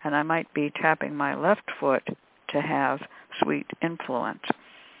 and I might be tapping my left foot to have sweet influence.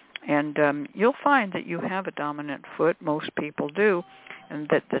 And you'll find that you have a dominant foot, most people do, and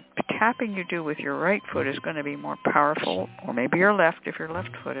that the tapping you do with your right foot is going to be more powerful, or maybe your left if you're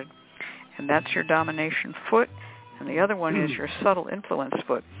left-footed. And that's your domination foot, and the other one is your subtle influence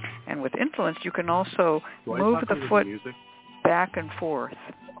foot. And with influence, you can also move the foot back and forth.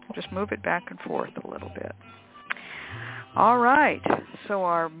 Just move it back and forth a little bit. All right, so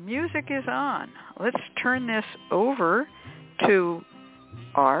our music is on. Let's turn this over to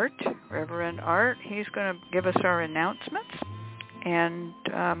Art, Reverend Art. He's going to give us our announcements, and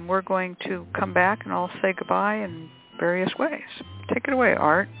we're going to come back and all say goodbye in various ways. Take it away,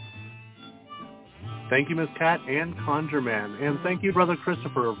 Art. Thank you, Ms. Kat and ConjureMan, and thank you, Brother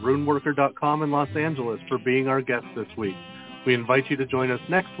Christopher of RuneWorker.com in Los Angeles for being our guest this week. We invite you to join us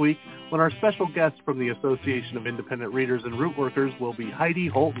next week when our special guest from the Association of Independent Readers and Rootworkers will be Heidi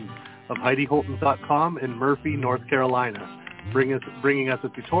Holton of HeidiHolton.com in Murphy, North Carolina, bringing us a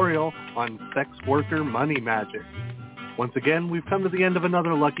tutorial on sex worker money magic. Once again, we've come to the end of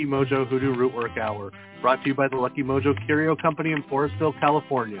another Lucky Mojo Hoodoo Rootwork Hour, brought to you by the Lucky Mojo Curio Company in Forestville,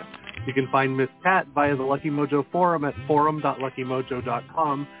 California. You can find Miss Kat via the Lucky Mojo forum at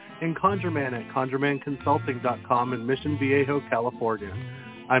forum.luckymojo.com and ConjureMan at ConjureManConsulting.com in Mission Viejo, California.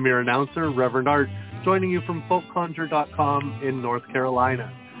 I'm your announcer, Reverend Art, joining you from FolkConjure.com in North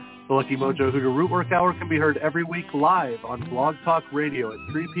Carolina. The Lucky Mojo Hoodoo Rootwork Hour can be heard every week live on Blog Talk Radio at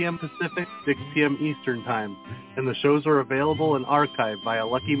 3 p.m. Pacific, 6 p.m. Eastern Time. And the shows are available and archived via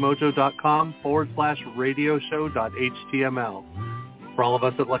LuckyMojo.com/radioshow.html. For all of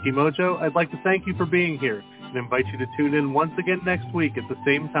us at Lucky Mojo, I'd like to thank you for being here and invite you to tune in once again next week at the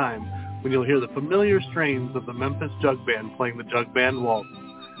same time when you'll hear the familiar strains of the Memphis Jug Band playing the Jug Band Waltz.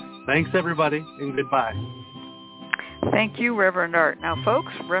 Thanks, everybody, and goodbye. Thank you, Reverend Art. Now,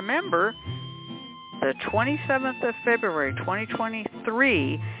 folks, remember, the 27th of February,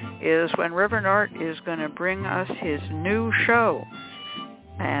 2023, is when Reverend Art is going to bring us his new show.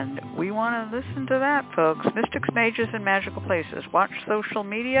 And we want to listen to that, folks. Mystics, Mages, and Magical Places. Watch social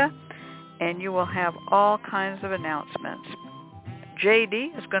media, and you will have all kinds of announcements.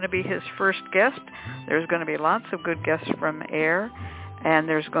 JD is going to be his first guest. There's going to be lots of good guests from air. And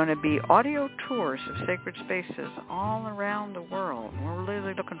there's going to be audio tours of sacred spaces all around the world. We're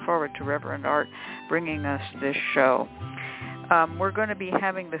really looking forward to Reverend Art bringing us this show. We're going to be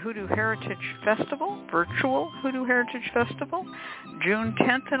having the Hoodoo Heritage Festival, virtual Hoodoo Heritage Festival, June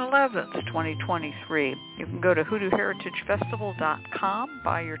 10th and 11th, 2023. You can go to hoodooheritagefestival.com,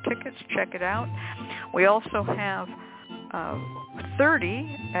 buy your tickets, check it out. We also have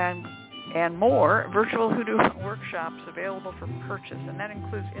 30 and more virtual Hoodoo workshops available for purchase, and that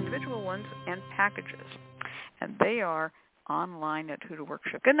includes individual ones and packages. And they are online at Hoodoo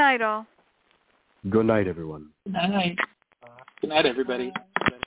Workshop. Good night, all. Good night, everyone. Good night. Good night, everybody.